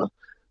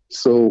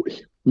 So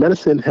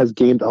medicine has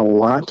gained a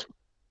lot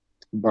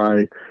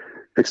by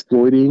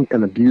exploiting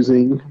and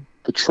abusing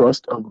the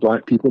trust of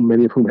Black people,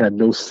 many of whom had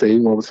no say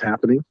in what was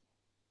happening.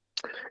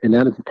 And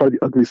that is part of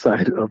the ugly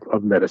side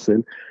of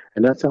medicine.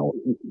 And that's how,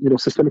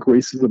 systemic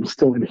racism is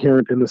still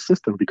inherent in the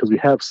system, because we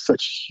have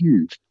such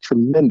huge,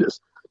 tremendous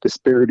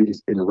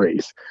disparities in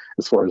race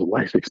as far as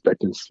life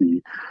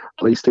expectancy,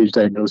 late-stage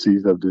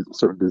diagnoses of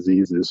certain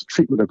diseases,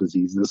 treatment of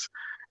diseases.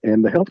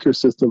 And the healthcare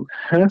system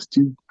has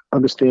to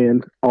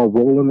understand our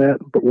role in that,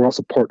 but we're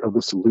also part of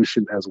the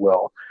solution as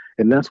well.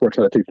 And that's where I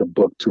try to take the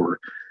book tour.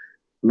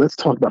 Let's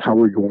talk about how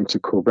we're going to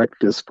correct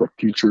this for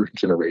future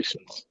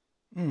generations.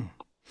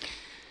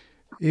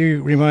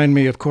 You remind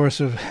me, of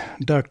course, of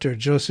Dr.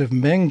 Joseph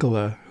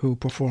Mengele, who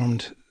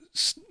performed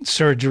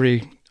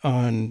surgery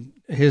on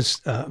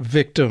his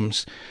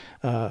victims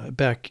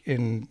back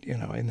in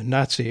the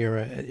Nazi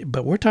era,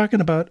 but we're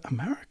talking about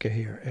America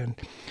here, and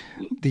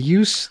the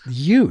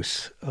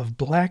use of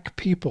black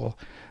people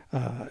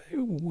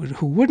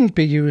who wouldn't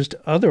be used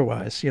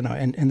otherwise,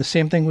 and the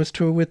same thing was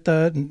true with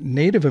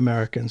Native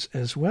Americans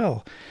as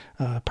well,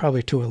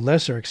 probably to a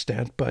lesser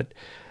extent, but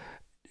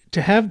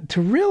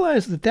to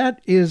realize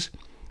that is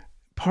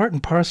part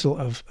and parcel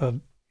of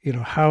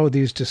how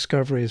these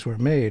discoveries were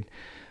made.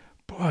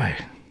 Boy,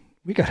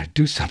 we got to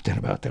do something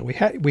about that.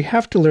 We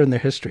have to learn the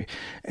history.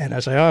 And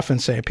as I often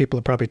say, people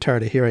are probably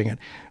tired of hearing it.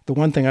 The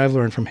one thing I've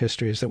learned from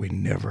history is that we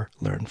never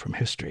learn from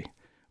history.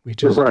 We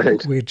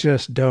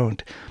just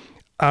don't.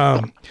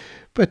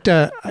 But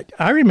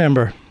I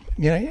remember,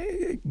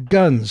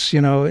 guns.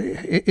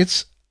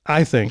 It's,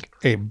 I think,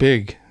 a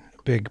big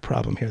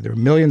problem here. There are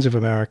millions of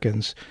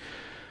Americans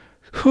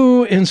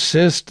who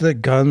insist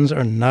that guns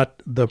are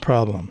not the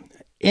problem.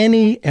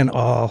 Any and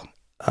all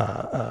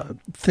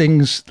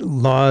things,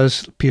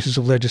 laws, pieces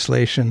of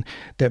legislation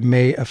that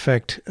may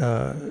affect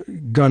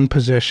gun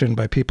possession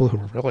by people who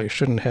really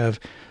shouldn't have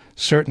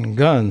certain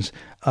guns,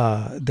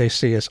 they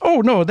see as,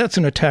 oh, no, that's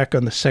an attack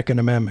on the Second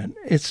Amendment.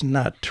 It's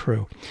not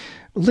true.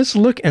 Let's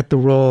look at the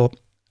role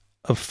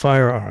of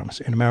firearms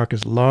in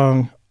America's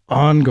long,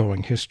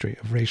 ongoing history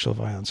of racial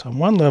violence. On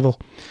one level,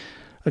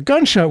 a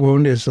gunshot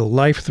wound is a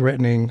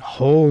life-threatening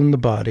hole in the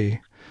body,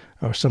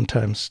 or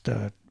sometimes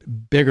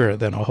bigger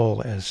than a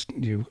hole, as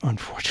you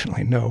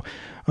unfortunately know.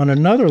 On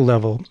another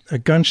level, a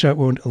gunshot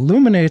wound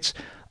illuminates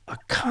a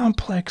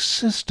complex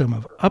system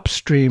of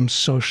upstream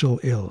social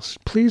ills.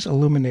 Please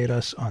illuminate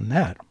us on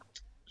that.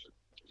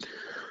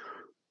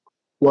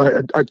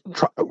 Well, a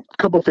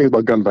couple of things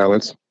about gun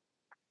violence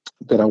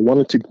that I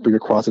wanted to bring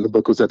across in the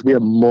book was that we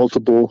have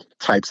multiple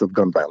types of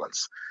gun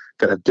violence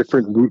that have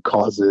different root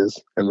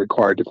causes and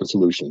require different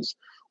solutions,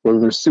 whether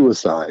they're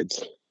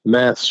suicides,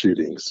 mass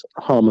shootings,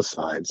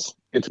 homicides,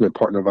 intimate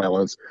partner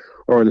violence,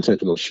 or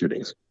unintentional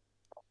shootings.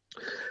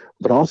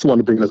 But I also want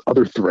to bring this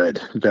other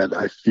thread that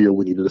I feel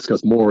we need to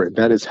discuss more, and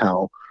that is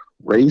how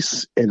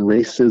race and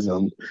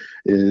racism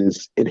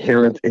is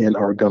inherent in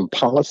our gun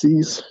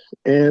policies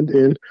and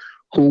in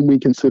whom we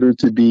consider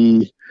to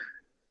be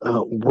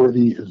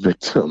worthy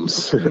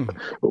victims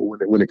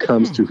when it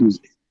comes to who's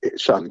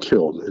shot and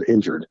killed and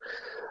injured.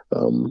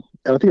 And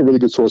I think a really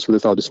good source for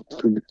this, I'll just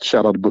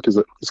shout out a book,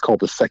 it's called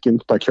The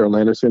Second by Carol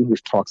Anderson,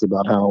 which talks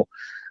about how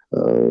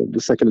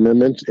the Second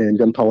Amendment and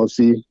gun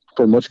policy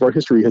for much of our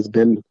history has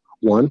been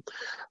one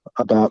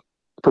about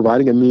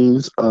providing a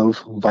means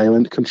of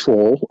violent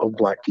control of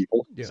Black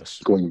people, yes,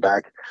 going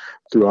back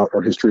throughout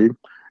our history,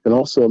 and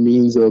also a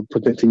means of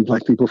preventing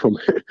Black people from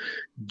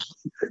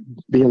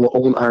being able to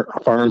own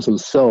firearms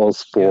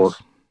themselves for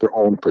yes, their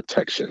own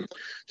protection.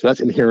 So that's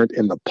inherent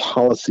in the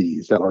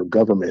policies that our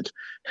government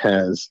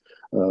has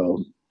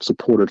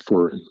supported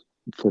for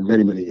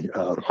many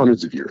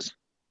hundreds of years.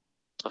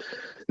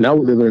 Now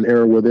we live in an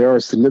era where there are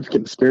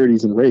significant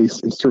disparities in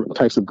race in certain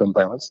types of gun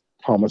violence,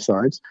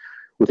 homicides.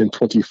 Within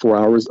 24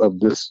 hours of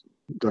this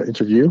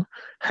interview,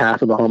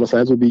 half of the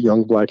homicides will be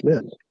young Black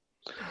men.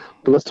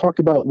 But let's talk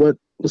about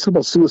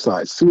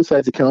suicides.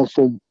 Suicides account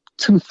for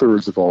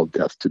 2/3 of all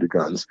deaths due to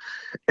guns,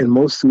 and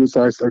most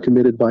suicides are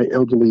committed by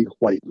elderly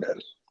white men.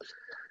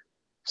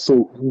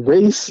 So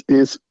race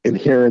is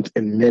inherent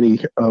in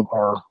many of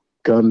our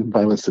gun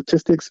violence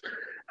statistics.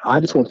 I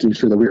just want to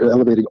ensure that we're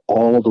elevating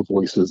all the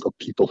voices of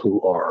people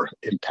who are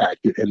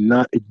impacted and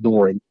not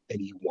ignoring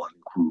any one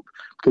group,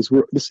 because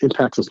this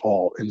impacts us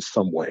all in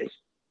some way.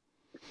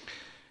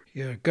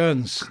 Yeah,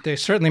 guns, they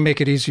certainly make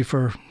it easy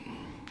for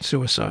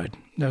suicide.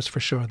 That's for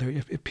sure.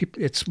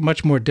 It's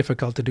much more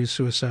difficult to do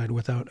suicide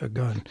without a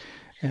gun.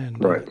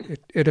 And right.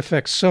 It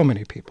affects so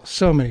many people,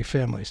 so many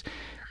families.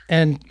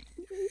 And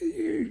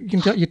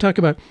you talk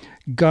about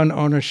gun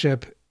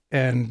ownership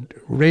and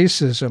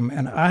racism,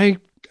 and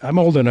I'm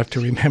old enough to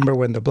remember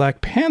when the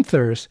Black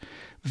Panthers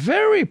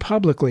very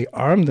publicly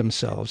armed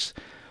themselves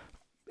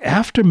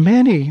after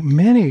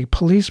many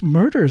police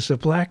murders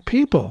of Black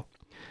people.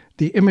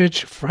 The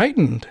image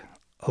frightened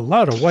a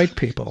lot of white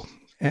people.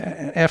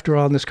 After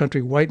all, in this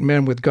country, white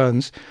men with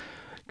guns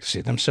see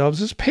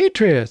themselves as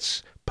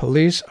patriots.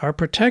 Police are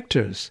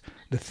protectors.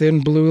 The thin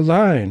blue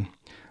line.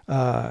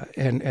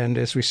 And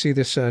as we see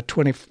this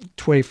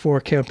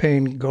 2024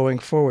 campaign going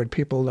forward,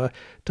 people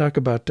talk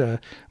about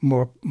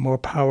more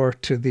power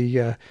to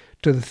the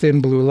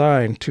thin blue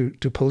line, to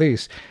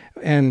police.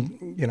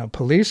 And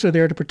police are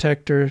there to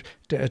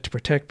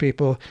protect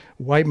people.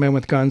 White men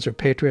with guns are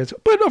patriots,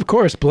 but of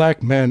course,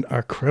 Black men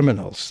are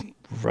criminals.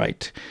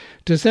 Right?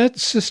 Does that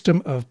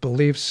system of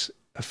beliefs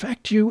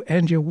affect you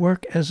and your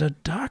work as a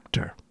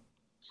doctor?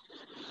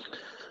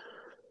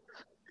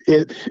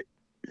 I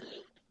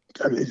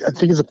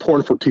think it's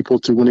important for people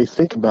to, when they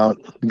think about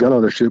gun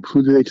ownership,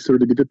 who do they consider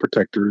to be the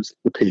protectors,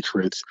 the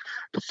patriots,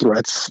 the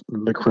threats,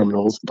 the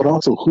criminals, but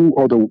also who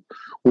are when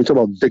we talk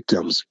about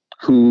victims,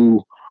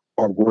 who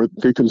are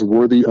victims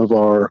worthy of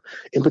our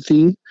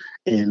empathy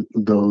and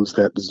those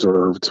that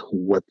deserved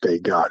what they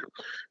got.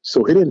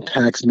 So it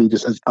impacts me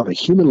just on a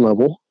human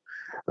level.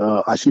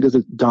 I see it as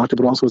a doctor,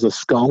 but also as a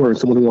scholar and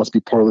someone who wants to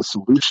be part of the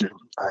solution.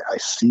 I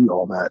see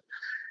all that.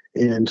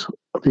 And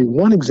I mean,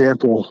 one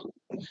example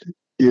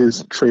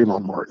is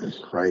Trayvon Martin,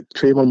 right?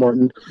 Trayvon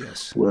Martin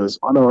was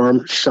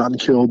unarmed, shot and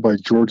killed by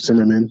George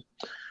Zimmerman,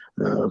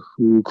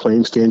 who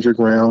claimed stand your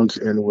ground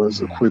and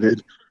was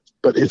acquitted.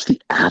 But it's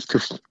the after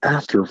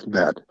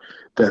that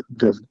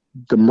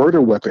the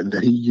murder weapon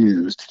that he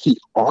used, he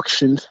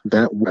auctioned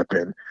that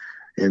weapon,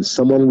 and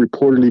someone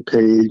reportedly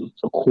paid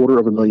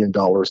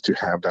 $250,000 to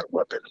have that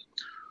weapon.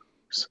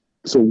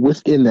 So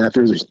within that,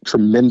 there's a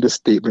tremendous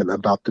statement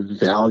about the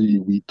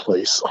value we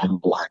place on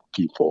Black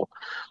people,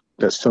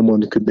 that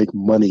someone could make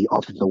money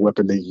off of the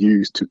weapon they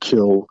used to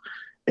kill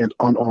an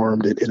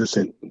unarmed and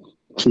innocent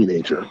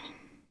teenager.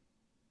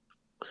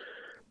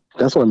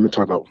 That's what I'm going to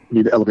talk about. We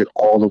need to elevate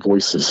all the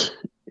voices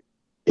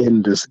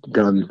in this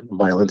gun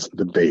violence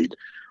debate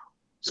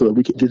so that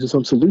we can get to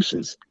some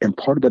solutions. And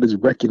part of that is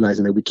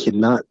recognizing that we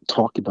cannot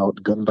talk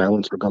about gun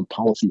violence or gun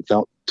policy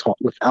without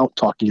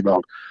talking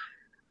about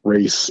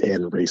race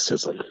and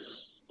racism.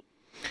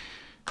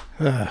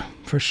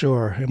 For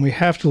sure. And we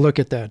have to look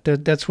at that.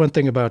 That's one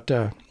thing about,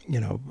 what's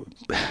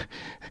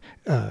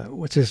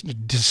this?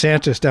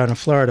 DeSantis down in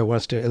Florida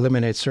wants to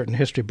eliminate certain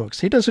history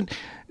books. He doesn't,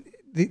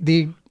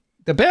 the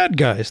bad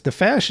guys, the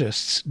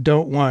fascists,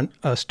 don't want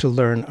us to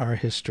learn our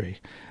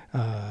history.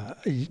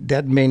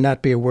 That may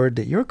not be a word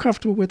that you're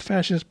comfortable with,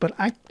 fascist, but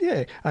I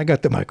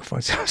got the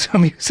microphone, so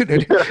I'm using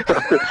it.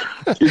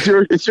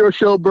 It's your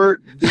show,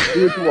 Bert. Do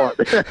what you want.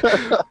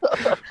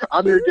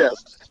 I'm your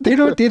guest. They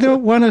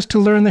don't want us to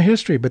learn the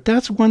history, but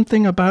that's one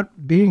thing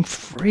about being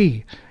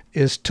free,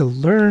 is to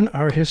learn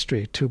our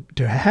history, to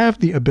have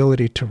the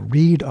ability to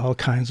read all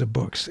kinds of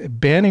books.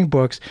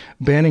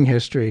 Banning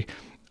history,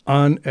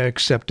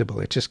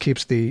 unacceptable. It just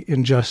keeps the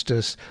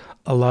injustice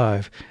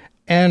alive.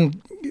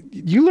 And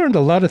you learned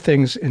a lot of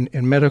things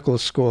in medical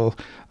school.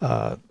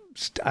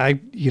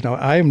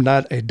 I'm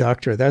not a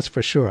doctor, that's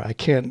for sure. I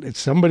can't,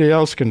 somebody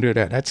else can do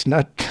that. That's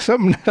not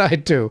something that I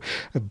do.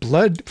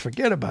 Blood,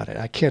 forget about it.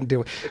 I can't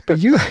do it. But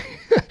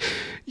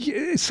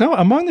so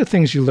among the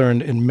things you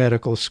learned in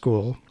medical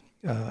school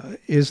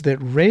is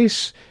that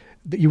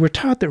you were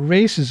taught that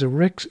race is a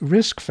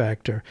risk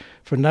factor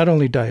for not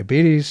only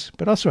diabetes,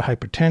 but also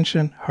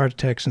hypertension, heart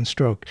attacks, and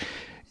stroke.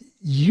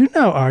 You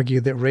now argue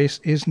that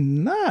race is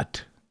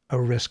not a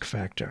risk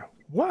factor.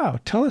 Wow.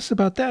 Tell us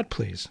about that,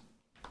 please.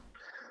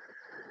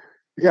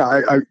 Yeah,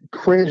 I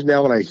cringe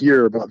now when I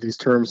hear about these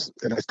terms,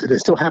 and it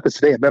still happens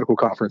today at medical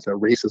conference, that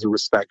race is a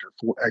risk factor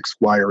for X,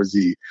 Y, or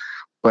Z.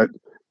 But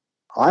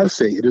I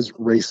say it is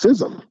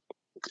racism.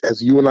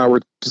 As you and I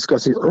were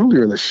discussing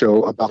earlier in the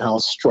show about how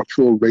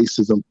structural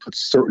racism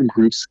puts certain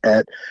groups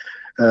at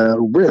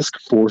risk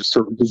for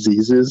certain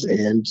diseases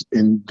and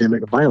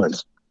endemic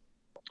violence.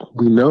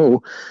 We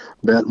know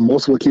that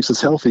most of what keeps us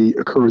healthy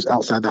occurs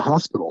outside the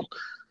hospital.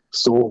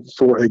 So,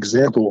 for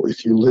example,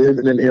 if you live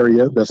in an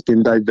area that's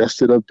been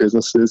divested of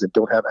businesses and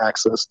don't have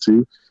access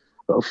to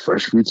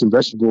fresh fruits and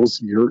vegetables,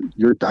 your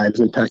diet is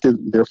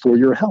impacted, therefore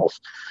your health.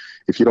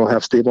 If you don't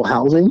have stable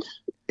housing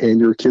and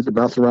your kids are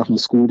bouncing around from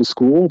school to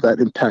school, that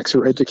impacts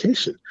your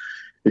education.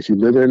 If you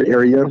live in an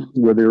area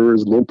where there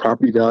is low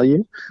property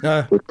value,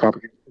 with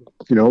property,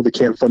 they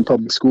can't fund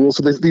public schools.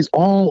 So these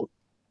all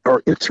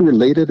are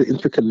interrelated,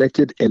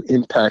 interconnected, and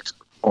impact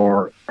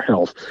our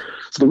health.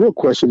 So the real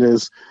question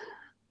is,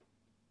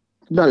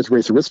 not as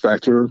race a risk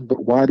factor,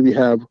 but why do we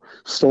have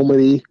so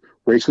many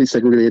racially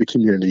segregated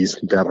communities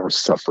that are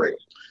suffering?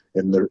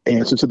 And the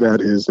answer to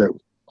that is that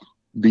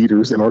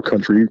leaders in our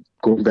country,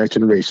 going back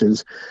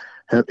generations,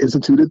 have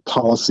instituted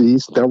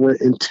policies that were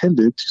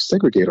intended to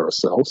segregate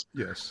ourselves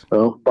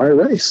by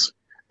race.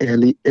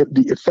 And the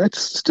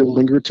effects still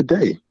linger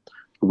today.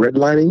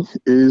 Redlining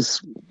is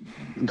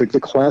the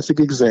classic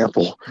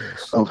example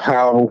of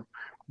how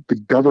the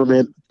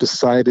government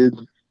decided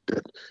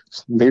that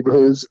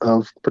neighborhoods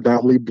of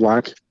predominantly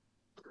Black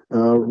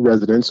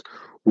residents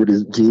were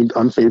deemed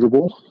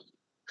unfavorable.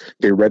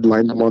 They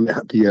redlined them on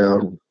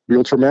the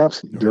realtor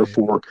maps,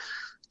 therefore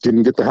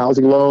didn't get the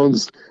housing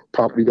loans,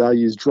 property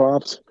values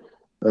dropped,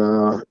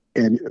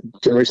 and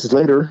generations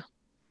later,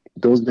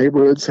 those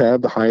neighborhoods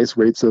have the highest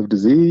rates of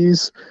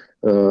disease,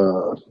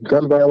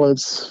 gun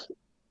violence,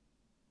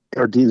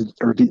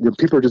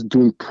 people are just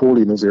doing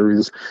poorly in those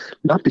areas,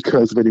 not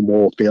because of any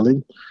moral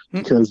failing,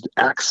 because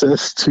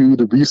access to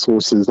the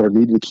resources that are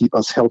needed to keep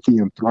us healthy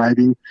and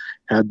thriving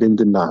have been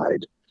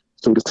denied.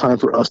 So it's time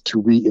for us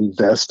to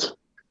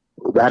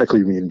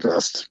radically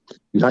reinvest,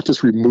 not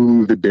just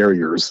remove the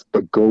barriers,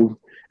 but go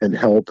and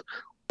help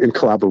in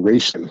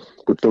collaboration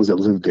with those that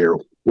live there.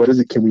 What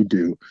can we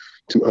do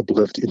to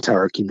uplift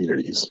entire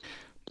communities?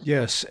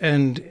 Yes,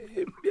 and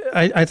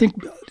I think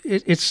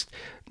it's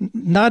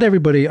not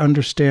everybody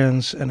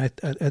understands, and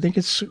I think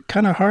it's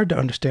kind of hard to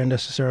understand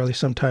necessarily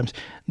sometimes,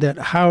 that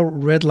how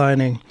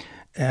redlining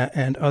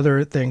and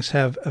other things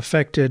have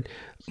affected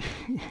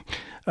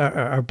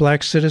our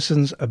Black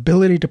citizens'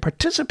 ability to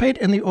participate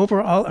in the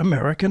overall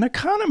American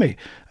economy.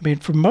 I mean,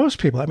 for most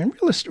people,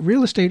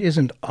 real estate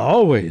isn't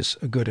always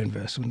a good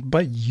investment,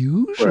 but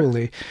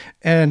usually,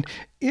 and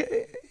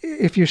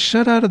if you're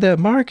shut out of that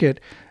market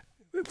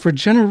for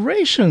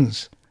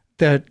generations,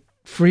 that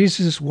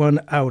freezes one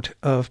out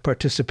of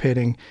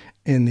participating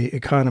in the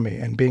economy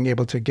and being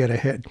able to get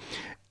ahead.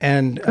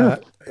 And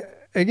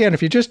again,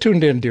 if you just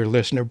tuned in, dear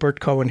listener, Bert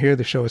Cohen here.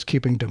 The show is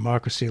Keeping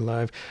Democracy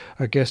Alive.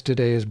 Our guest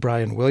today is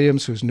Brian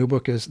Williams, whose new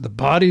book is The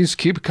Bodies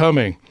Keep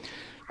Coming.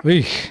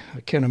 I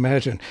can't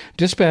imagine.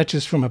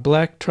 Dispatches from a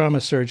Black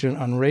trauma surgeon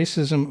on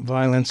racism,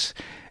 violence,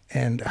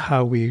 and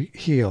how we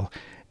heal.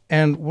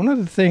 And one of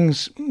the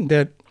things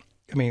that,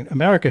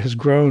 America has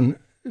grown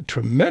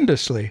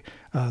tremendously,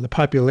 the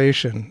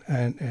population,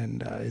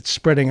 and it's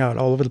spreading out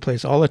all over the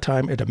place all the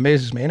time. It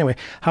amazes me. Anyway,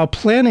 how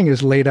planning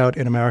is laid out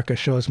in America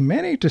shows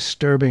many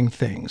disturbing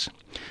things.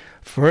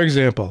 For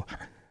example,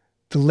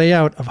 the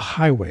layout of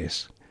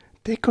highways.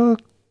 They go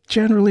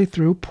generally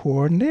through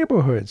poor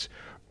neighborhoods.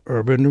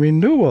 Urban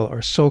renewal,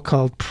 or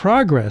so-called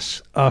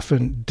progress,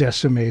 often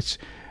decimates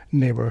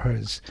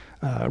neighborhoods.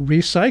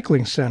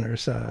 Recycling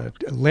centers,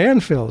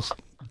 landfills,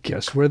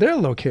 guess where they're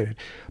located.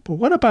 But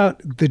what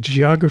about the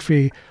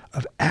geography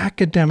of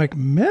academic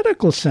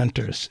medical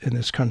centers in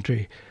this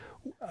country?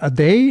 Are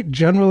they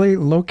generally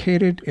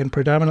located in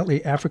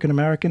predominantly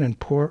African-American and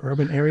poor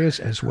urban areas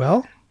as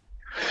well?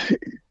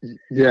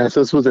 Yes,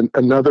 this was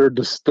another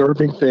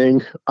disturbing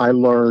thing I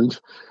learned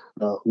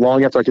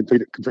long after I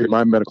completed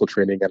my medical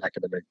training at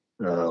academic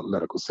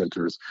medical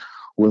centers,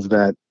 was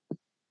that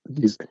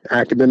these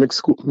academic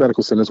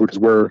medical centers, which is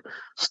where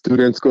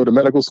students go to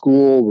medical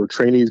school, where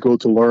trainees go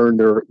to learn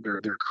their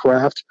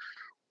craft,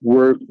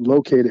 were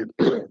located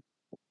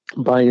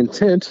by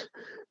intent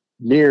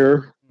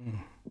near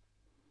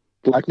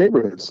Black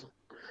neighborhoods,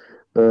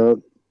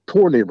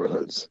 poor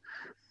neighborhoods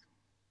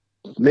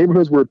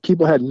where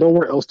people had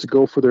nowhere else to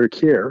go for their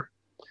care.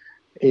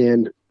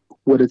 And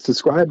what it's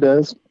described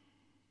as,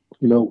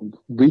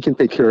 we can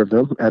take care of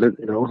them at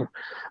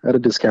a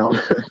discount,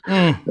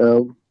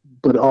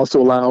 but it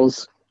also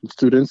allows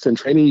students and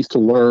trainees to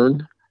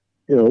learn,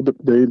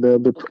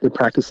 the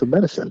practice of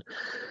medicine,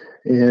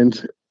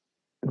 and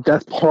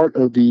that's part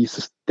of the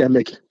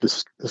systemic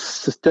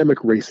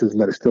racism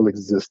that still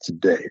exists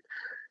today.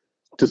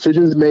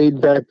 Decisions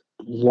made back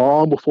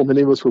long before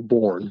many of us were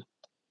born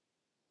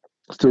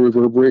still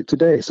reverberate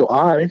today. So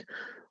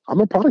I'm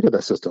a product of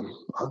that system.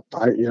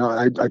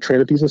 I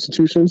trained at these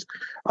institutions.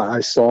 I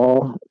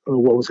saw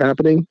what was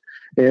happening,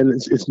 and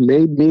it's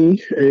made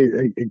me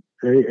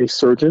a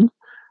surgeon,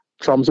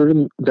 trauma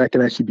surgeon that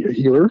can actually be a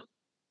healer.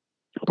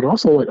 But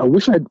also, I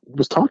wish I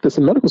was taught this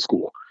in medical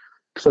school,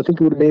 because I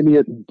think it would have made me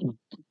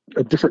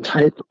a different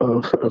type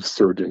of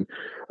surgeon,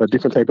 a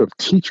different type of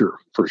teacher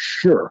for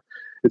sure.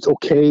 It's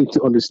okay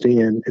to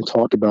understand and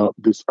talk about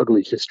this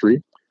ugly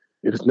history.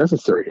 It is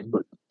necessary,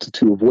 but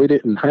to avoid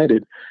it and hide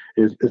it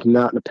is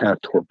not the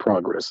path toward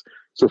progress.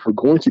 So if we're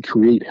going to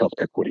create health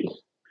equity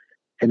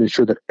and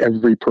ensure that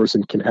every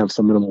person can have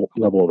some minimal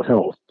level of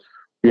health,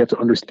 we have to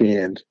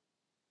understand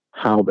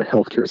how the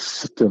healthcare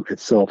system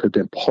itself has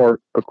been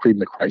part of creating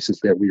the crisis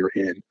that we are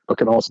in, but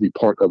can also be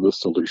part of the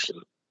solution.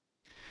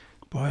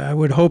 Boy, I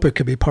would hope it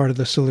could be part of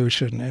the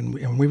solution,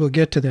 and we will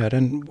get to that.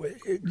 And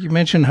you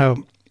mentioned how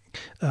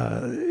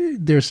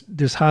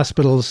there's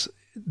hospitals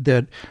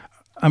that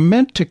are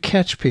meant to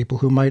catch people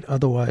who might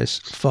otherwise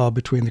fall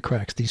between the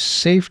cracks, these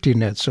safety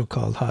net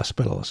so-called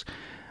hospitals.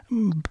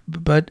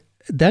 But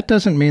that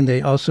doesn't mean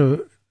they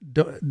also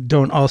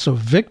don't also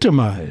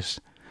victimize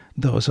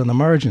those on the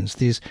margins,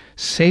 these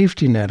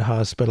safety net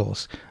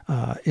hospitals.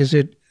 Is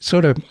it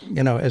sort of,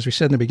 as we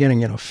said in the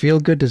beginning, feel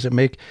good? Does it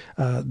make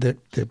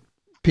the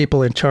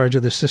people in charge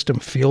of the system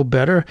feel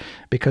better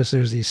because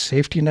there's these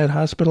safety net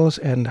hospitals?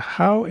 And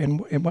how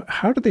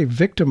do they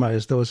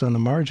victimize those on the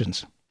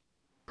margins?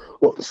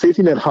 Well,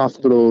 safety net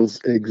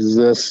hospitals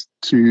exist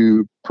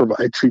to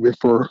provide treatment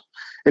for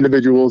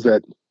individuals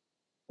that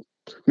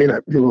may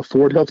not be able to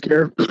afford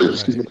healthcare,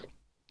 excuse me,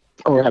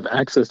 or have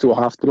access to a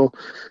hospital.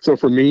 So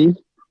for me,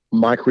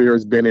 my career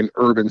has been in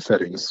urban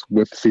settings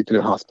with safety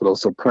net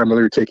hospitals. So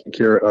primarily taking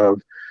care of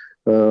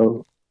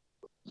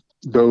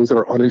those that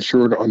are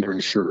uninsured or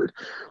underinsured.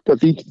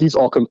 But these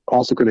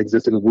also can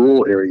exist in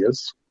rural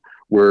areas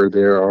where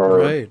there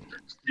are a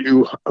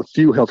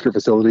few healthcare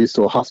facilities.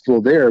 So a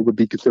hospital there would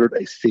be considered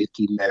a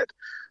safety net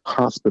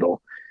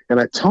hospital. And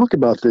I talk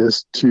about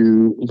this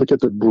to look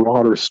at the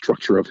broader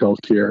structure of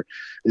healthcare.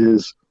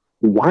 Is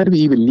why do we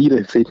even need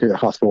a safety net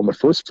hospital in the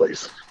first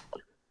place?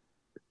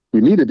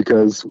 We need it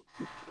because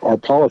our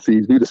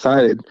policies, we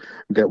decided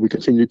that we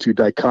continue to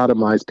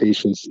dichotomize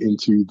patients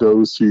into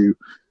those who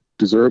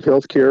deserve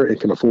healthcare and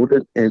can afford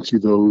it, and to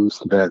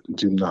those that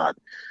do not.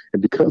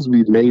 And because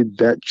we've made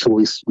that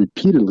choice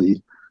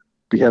repeatedly,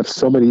 we have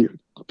so many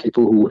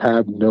people who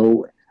have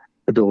no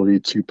ability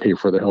to pay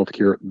for the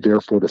healthcare.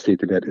 Therefore, the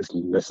safety net is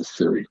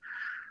necessary.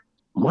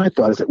 My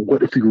thought is that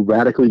what if we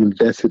radically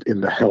invested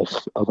in the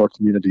health of our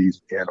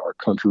communities and our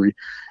country,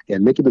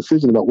 and make a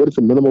decision about what is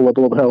the minimal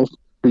level of health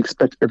we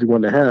expect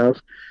everyone to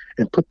have,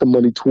 and put the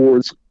money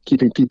towards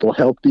keeping people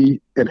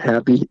healthy and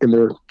happy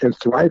and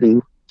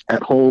thriving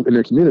at home in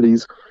their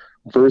communities,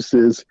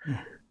 versus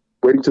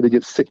waiting till they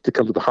get sick to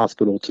come to the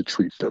hospital to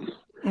treat them.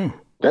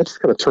 that just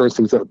kind of turns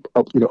things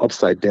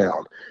upside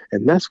down.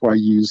 And that's why I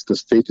use the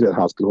safety net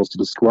hospitals to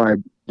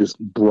describe this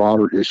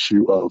broader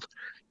issue of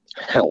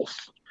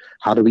health.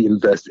 How do we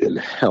invest in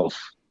health,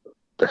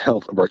 the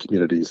health of our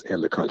communities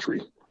and the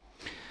country?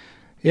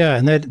 Yeah,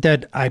 and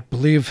that I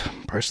believe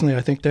personally,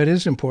 I think that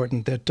is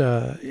important. That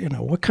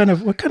what kind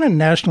of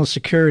national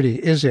security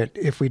is it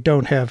if we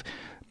don't have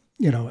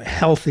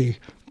healthy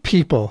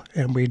people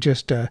and we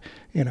just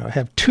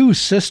have two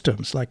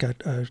systems, like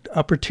a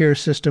upper tier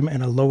system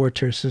and a lower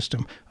tier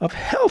system of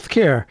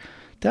healthcare?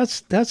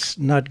 That's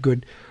not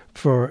good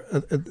for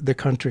the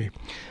country.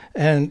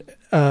 And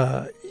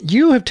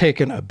you have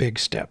taken a big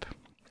step.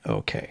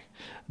 Okay.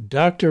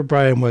 Dr.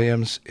 Brian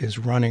Williams is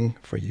running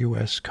for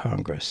U.S.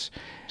 Congress.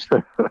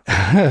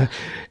 and,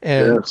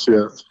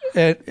 yes.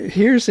 And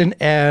here's an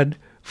ad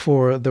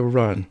for the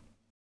run.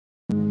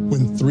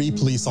 When 3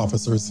 police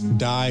officers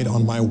died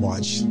on my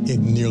watch, it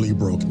nearly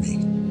broke me.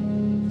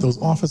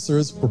 Those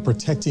officers were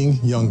protecting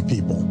young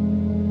people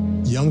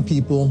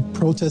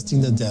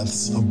protesting the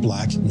deaths of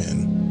Black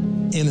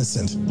men,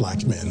 innocent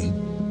Black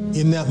men.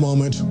 In that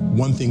moment,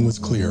 one thing was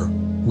clear: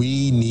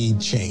 we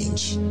need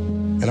change.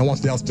 And I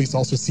want the Dallas police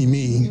officers to see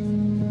me,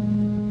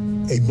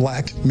 a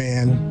Black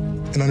man,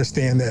 and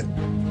understand that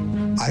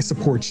I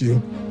support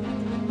you,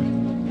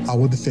 I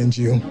will defend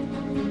you,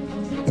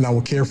 and I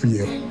will care for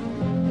you.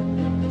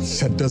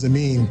 That doesn't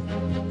mean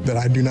that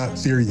I do not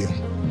fear you.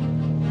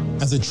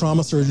 As a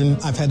trauma surgeon,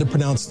 I've had to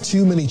pronounce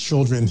too many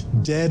children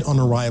dead on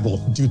arrival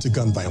due to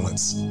gun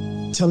violence,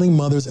 telling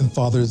mothers and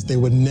fathers they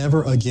would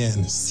never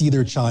again see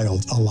their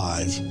child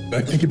alive.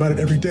 I think about it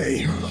every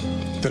day,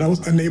 that I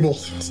was unable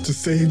to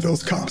save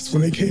those cops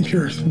when they came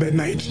here that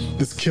night.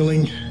 This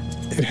killing,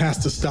 it has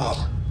to stop.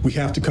 We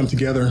have to come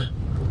together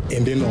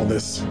and end all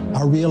this.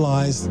 I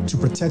realized to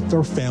protect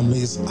our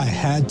families, I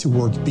had to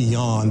work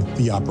beyond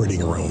the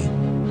operating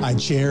room. I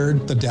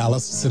chaired the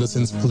Dallas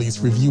Citizens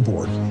Police Review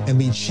Board, and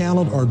we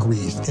channeled our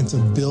grief into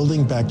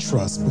building back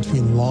trust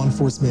between law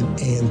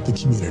enforcement and the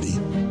community.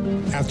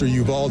 After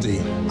Uvalde,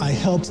 I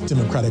helped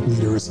Democratic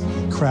leaders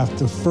craft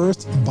the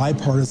first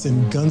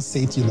bipartisan gun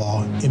safety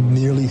law in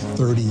nearly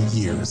 30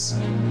 years.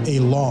 A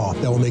law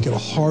that will make it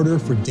harder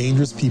for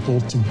dangerous people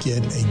to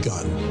get a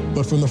gun.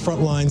 But from the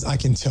front lines, I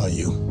can tell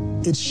you,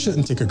 it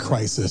shouldn't take a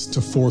crisis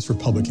to force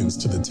Republicans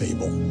to the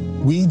table.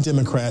 We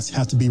Democrats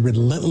have to be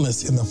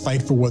relentless in the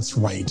fight for what's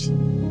right,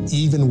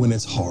 even when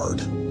it's hard.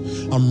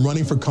 I'm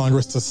running for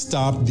Congress to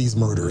stop these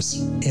murders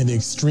and the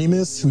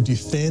extremists who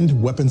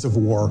defend weapons of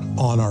war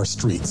on our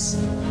streets.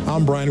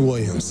 I'm Brian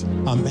Williams.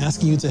 I'm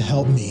asking you to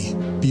help me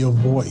be a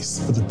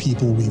voice for the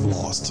people we've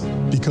lost,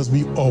 because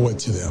we owe it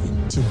to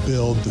them to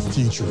build the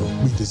future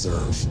we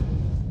deserve.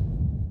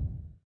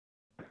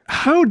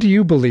 How do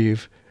you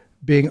believe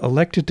being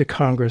elected to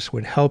Congress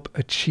would help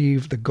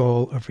achieve the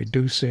goal of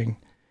reducing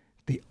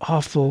the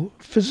awful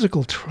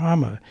physical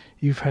trauma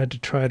you've had to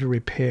try to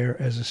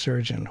repair as a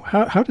surgeon?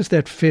 How does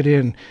that fit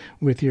in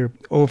with your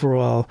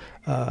overall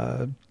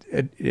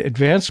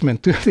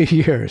advancement through the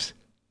years?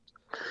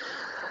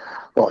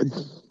 Well,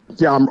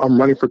 yeah, I'm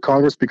running for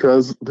Congress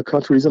because the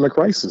country's in a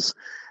crisis.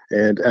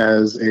 And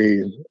as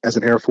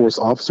an Air Force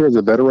officer, as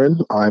a veteran,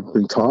 I've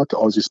been taught to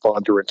always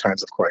respond during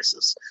times of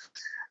crisis.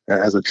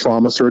 As a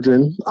trauma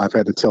surgeon, I've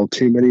had to tell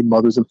too many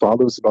mothers and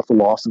fathers about the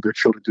loss of their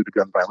children due to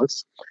gun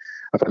violence.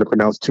 I've had to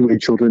pronounce too many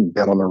children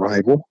dead on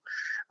arrival.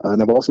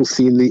 And I've also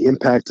seen the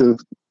impact of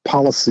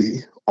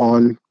policy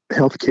on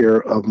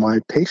healthcare of my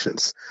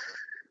patients.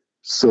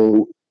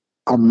 So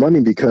I'm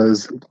running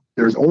because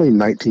there's only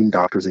 19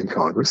 doctors in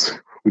Congress.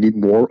 We need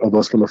more of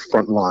us from the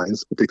front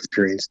lines with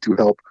experience to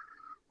help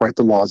write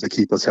the laws that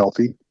keep us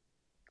healthy.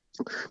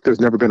 There's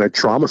never been a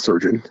trauma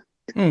surgeon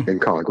in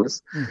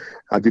Congress.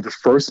 I'd be the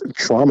first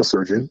trauma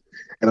surgeon,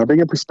 and I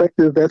bring a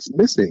perspective that's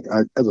missing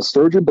as a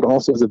surgeon, but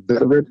also as a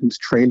veteran who's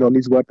trained on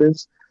these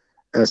weapons,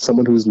 as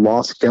someone who's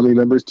lost family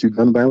members to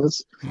gun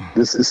violence.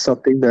 This is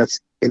something that's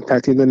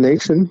impacting the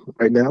nation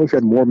right now. We've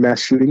had more mass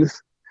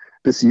shootings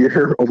this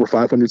year, over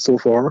 500 so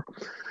far.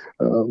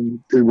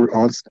 We're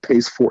on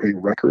pace for a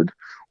record.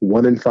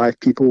 1 in 5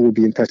 people will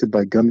be impacted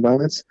by gun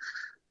violence.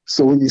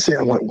 So when you say,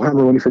 why am I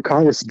running for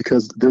Congress?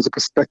 Because there's a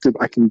perspective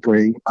I can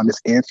bring. I'm just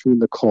answering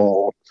the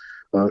call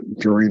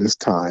during this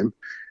time.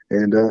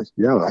 And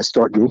I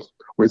start doing.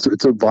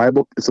 It's a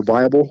viable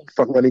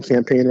front-running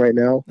campaign right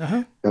now.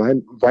 And I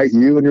invite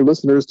you and your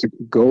listeners to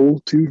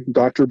go to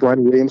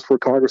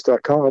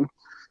drbrianwilliamsforcongress.com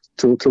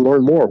to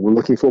learn more. We're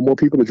looking for more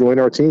people to join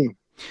our team.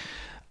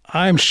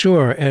 I'm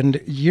sure.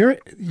 And your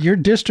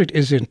district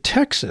is in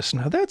Texas.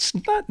 Now, that's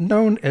not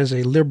known as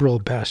a liberal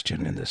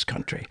bastion in this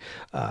country.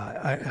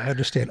 I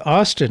understand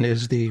Austin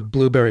is the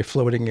blueberry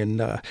floating in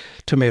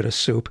tomato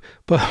soup.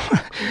 But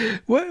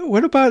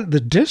what about the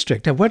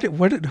district?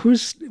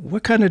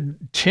 What kind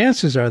of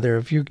chances are there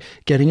of you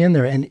getting in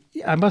there? And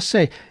I must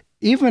say,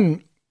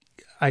 even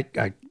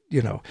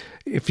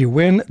if you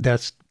win,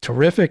 that's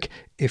terrific.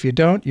 If you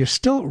don't, you're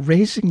still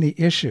raising the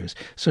issues.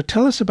 So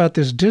tell us about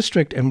this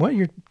district and what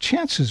your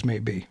chances may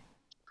be.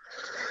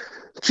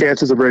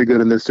 Chances are very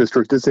good in this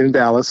district. It's in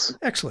Dallas.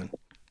 Excellent.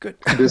 Good.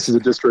 This is a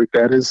district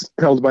that is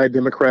held by a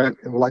Democrat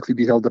and will likely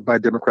be held by a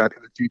Democrat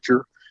in the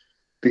future.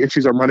 The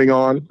issues I'm running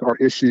on are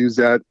issues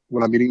that,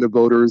 when I'm meeting the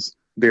voters,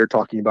 they're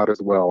talking about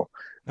as well.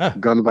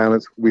 Gun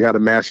violence. We had a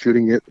mass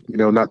shooting,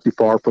 not too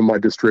far from my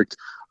district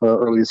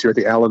earlier this year at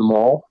the Allen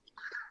Mall.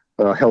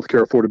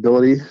 Healthcare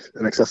affordability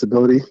and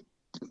accessibility,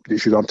 the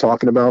issues I'm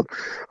talking about.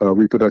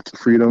 Reproductive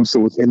freedom. So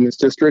within this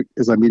district,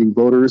 as I'm meeting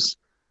voters,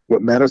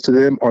 what matters to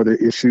them are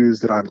the issues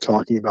that I'm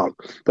talking about.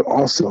 But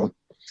also,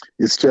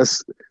 it's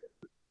just,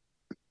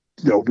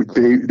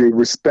 they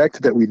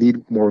respect that we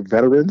need more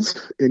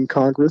veterans in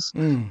Congress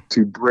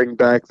to bring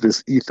back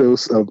this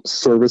ethos of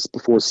service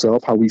before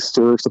self, how we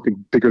serve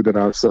something bigger than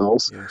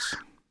ourselves. Yes.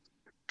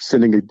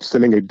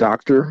 Sending a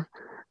doctor,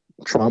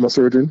 trauma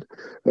surgeon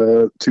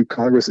to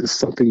Congress is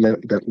something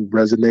that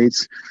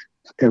resonates.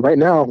 And right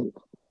now,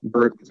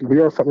 Bert, we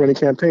are a fundraising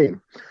campaign.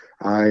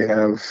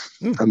 I'm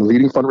a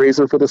leading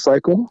fundraiser for the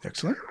cycle.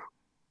 Excellent.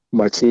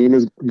 My team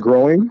is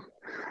growing.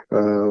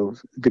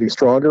 Getting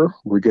stronger.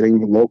 We're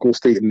getting local,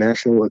 state, and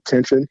national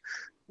attention.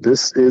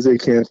 This is a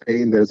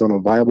campaign that is on a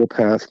viable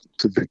path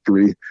to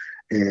victory.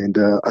 And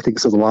I think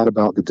it says a lot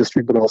about the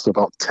district, but also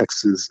about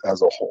Texas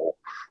as a whole.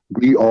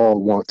 We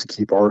all want to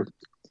keep our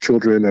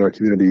children and our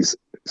communities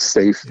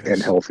safe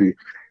and healthy.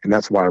 And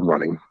that's why I'm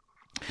running.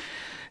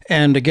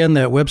 And again,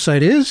 that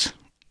website is?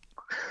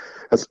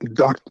 That's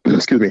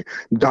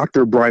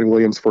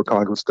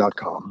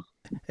drbrianwilliamsforcongress.com.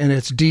 And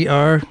it's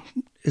DR,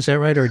 is that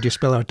right? Or do you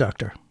spell out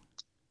doctor?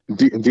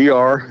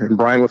 DR and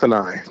Brian with an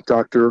I,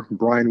 Dr.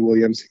 Brian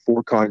Williams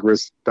for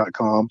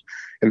Congress.com,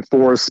 and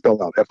for is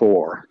spelled out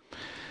FOR.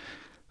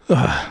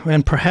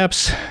 And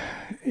perhaps,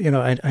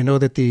 I know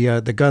that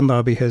the gun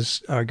lobby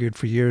has argued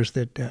for years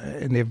that,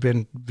 and they've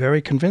been very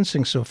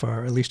convincing so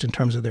far, at least in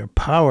terms of their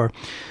power,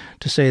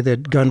 to say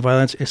that gun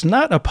violence is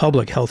not a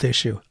public health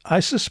issue.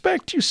 I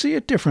suspect you see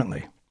it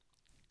differently.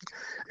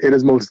 It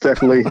is most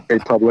definitely a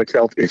public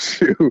health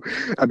issue.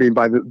 I mean,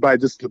 by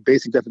just the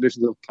basic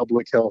definitions of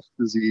public health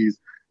disease,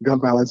 gun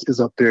violence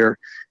is up there.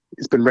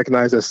 It's been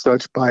recognized as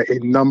such by a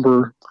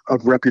number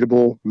of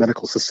reputable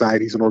medical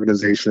societies and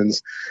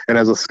organizations. And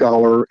as a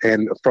scholar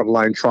and a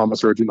frontline trauma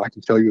surgeon, I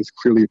can tell you it's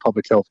clearly a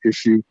public health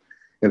issue.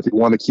 And if we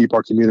want to keep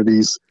our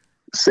communities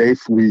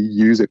safe, we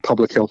use a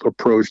public health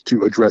approach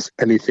to address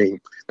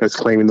anything that's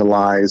claiming the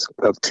lives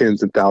of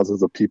tens and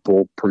thousands of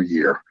people per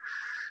year.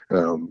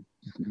 No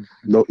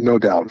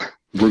doubt.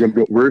 We're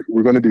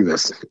going to do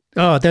this.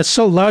 Oh, that's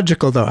so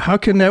logical, though. How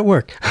can that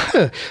work?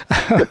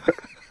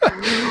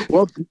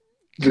 Well,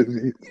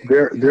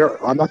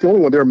 I'm not the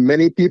only one. There are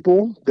many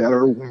people that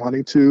are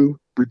wanting to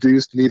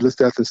reduce needless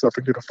death and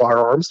suffering due to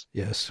firearms.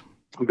 Yes.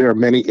 There are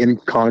many in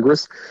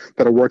Congress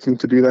that are working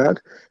to do that.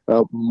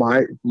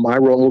 My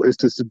role is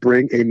to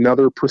bring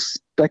another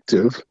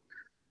perspective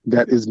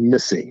that is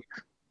missing.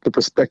 The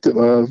perspective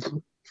of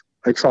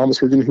a trauma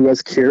surgeon who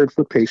has cared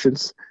for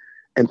patients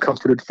and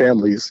comforted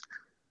families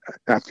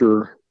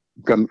after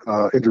gun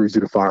injuries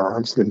due to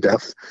firearms and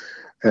death,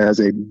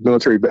 as a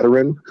military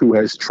veteran who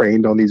has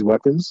trained on these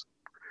weapons.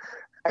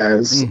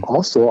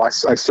 Also, I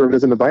served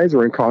as an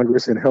advisor in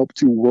Congress and helped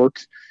to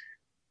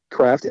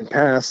craft and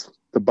pass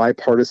the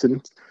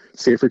bipartisan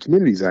Safer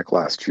Communities Act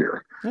last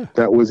year. Yeah.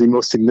 That was the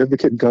most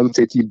significant gun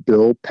safety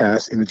bill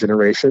passed in a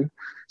generation.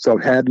 So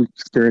I've had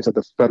experience at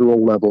the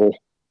federal level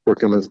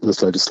working on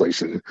this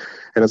legislation.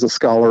 And as a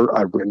scholar,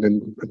 I've written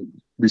and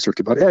researched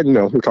about it. And,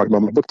 we're talking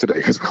about my book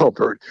today as well,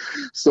 Bert.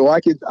 So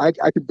I could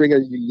bring a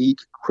unique,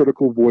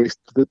 critical voice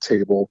to the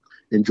table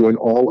and join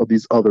all of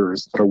these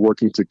others that are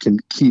working to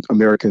keep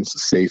Americans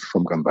safe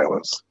from gun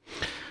violence.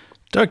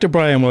 Dr.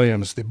 Brian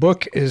Williams, the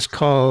book is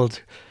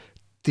called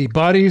The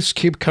Bodies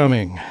Keep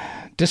Coming,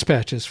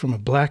 Dispatches from a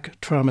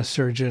Black Trauma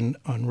Surgeon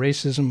on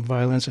Racism,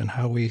 Violence, and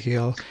How We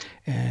Heal.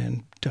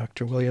 And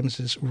Dr. Williams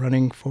is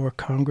running for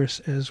Congress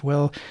as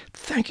well.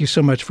 Thank you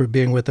so much for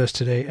being with us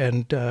today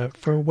and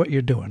for what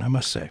you're doing, I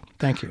must say.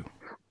 Thank you.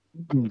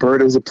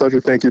 Bert, it was a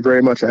pleasure. Thank you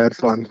very much. I had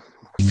fun.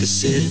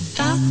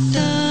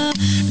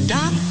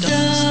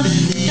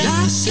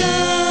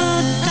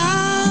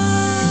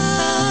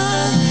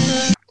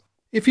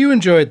 If you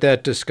enjoyed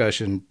that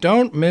discussion,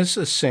 don't miss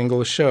a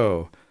single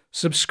show.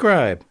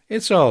 Subscribe.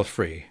 It's all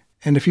free.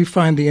 And if you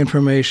find the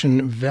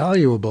information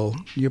valuable,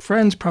 your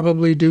friends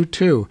probably do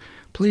too.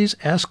 Please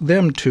ask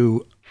them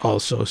to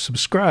also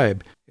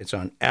subscribe. It's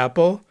on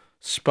Apple,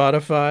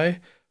 Spotify,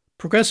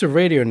 Progressive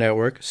Radio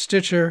Network,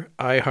 Stitcher,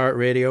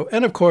 iHeartRadio,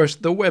 and of course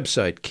the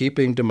website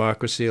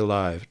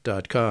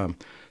keepingdemocracyalive.com.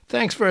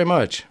 Thanks very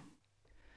much.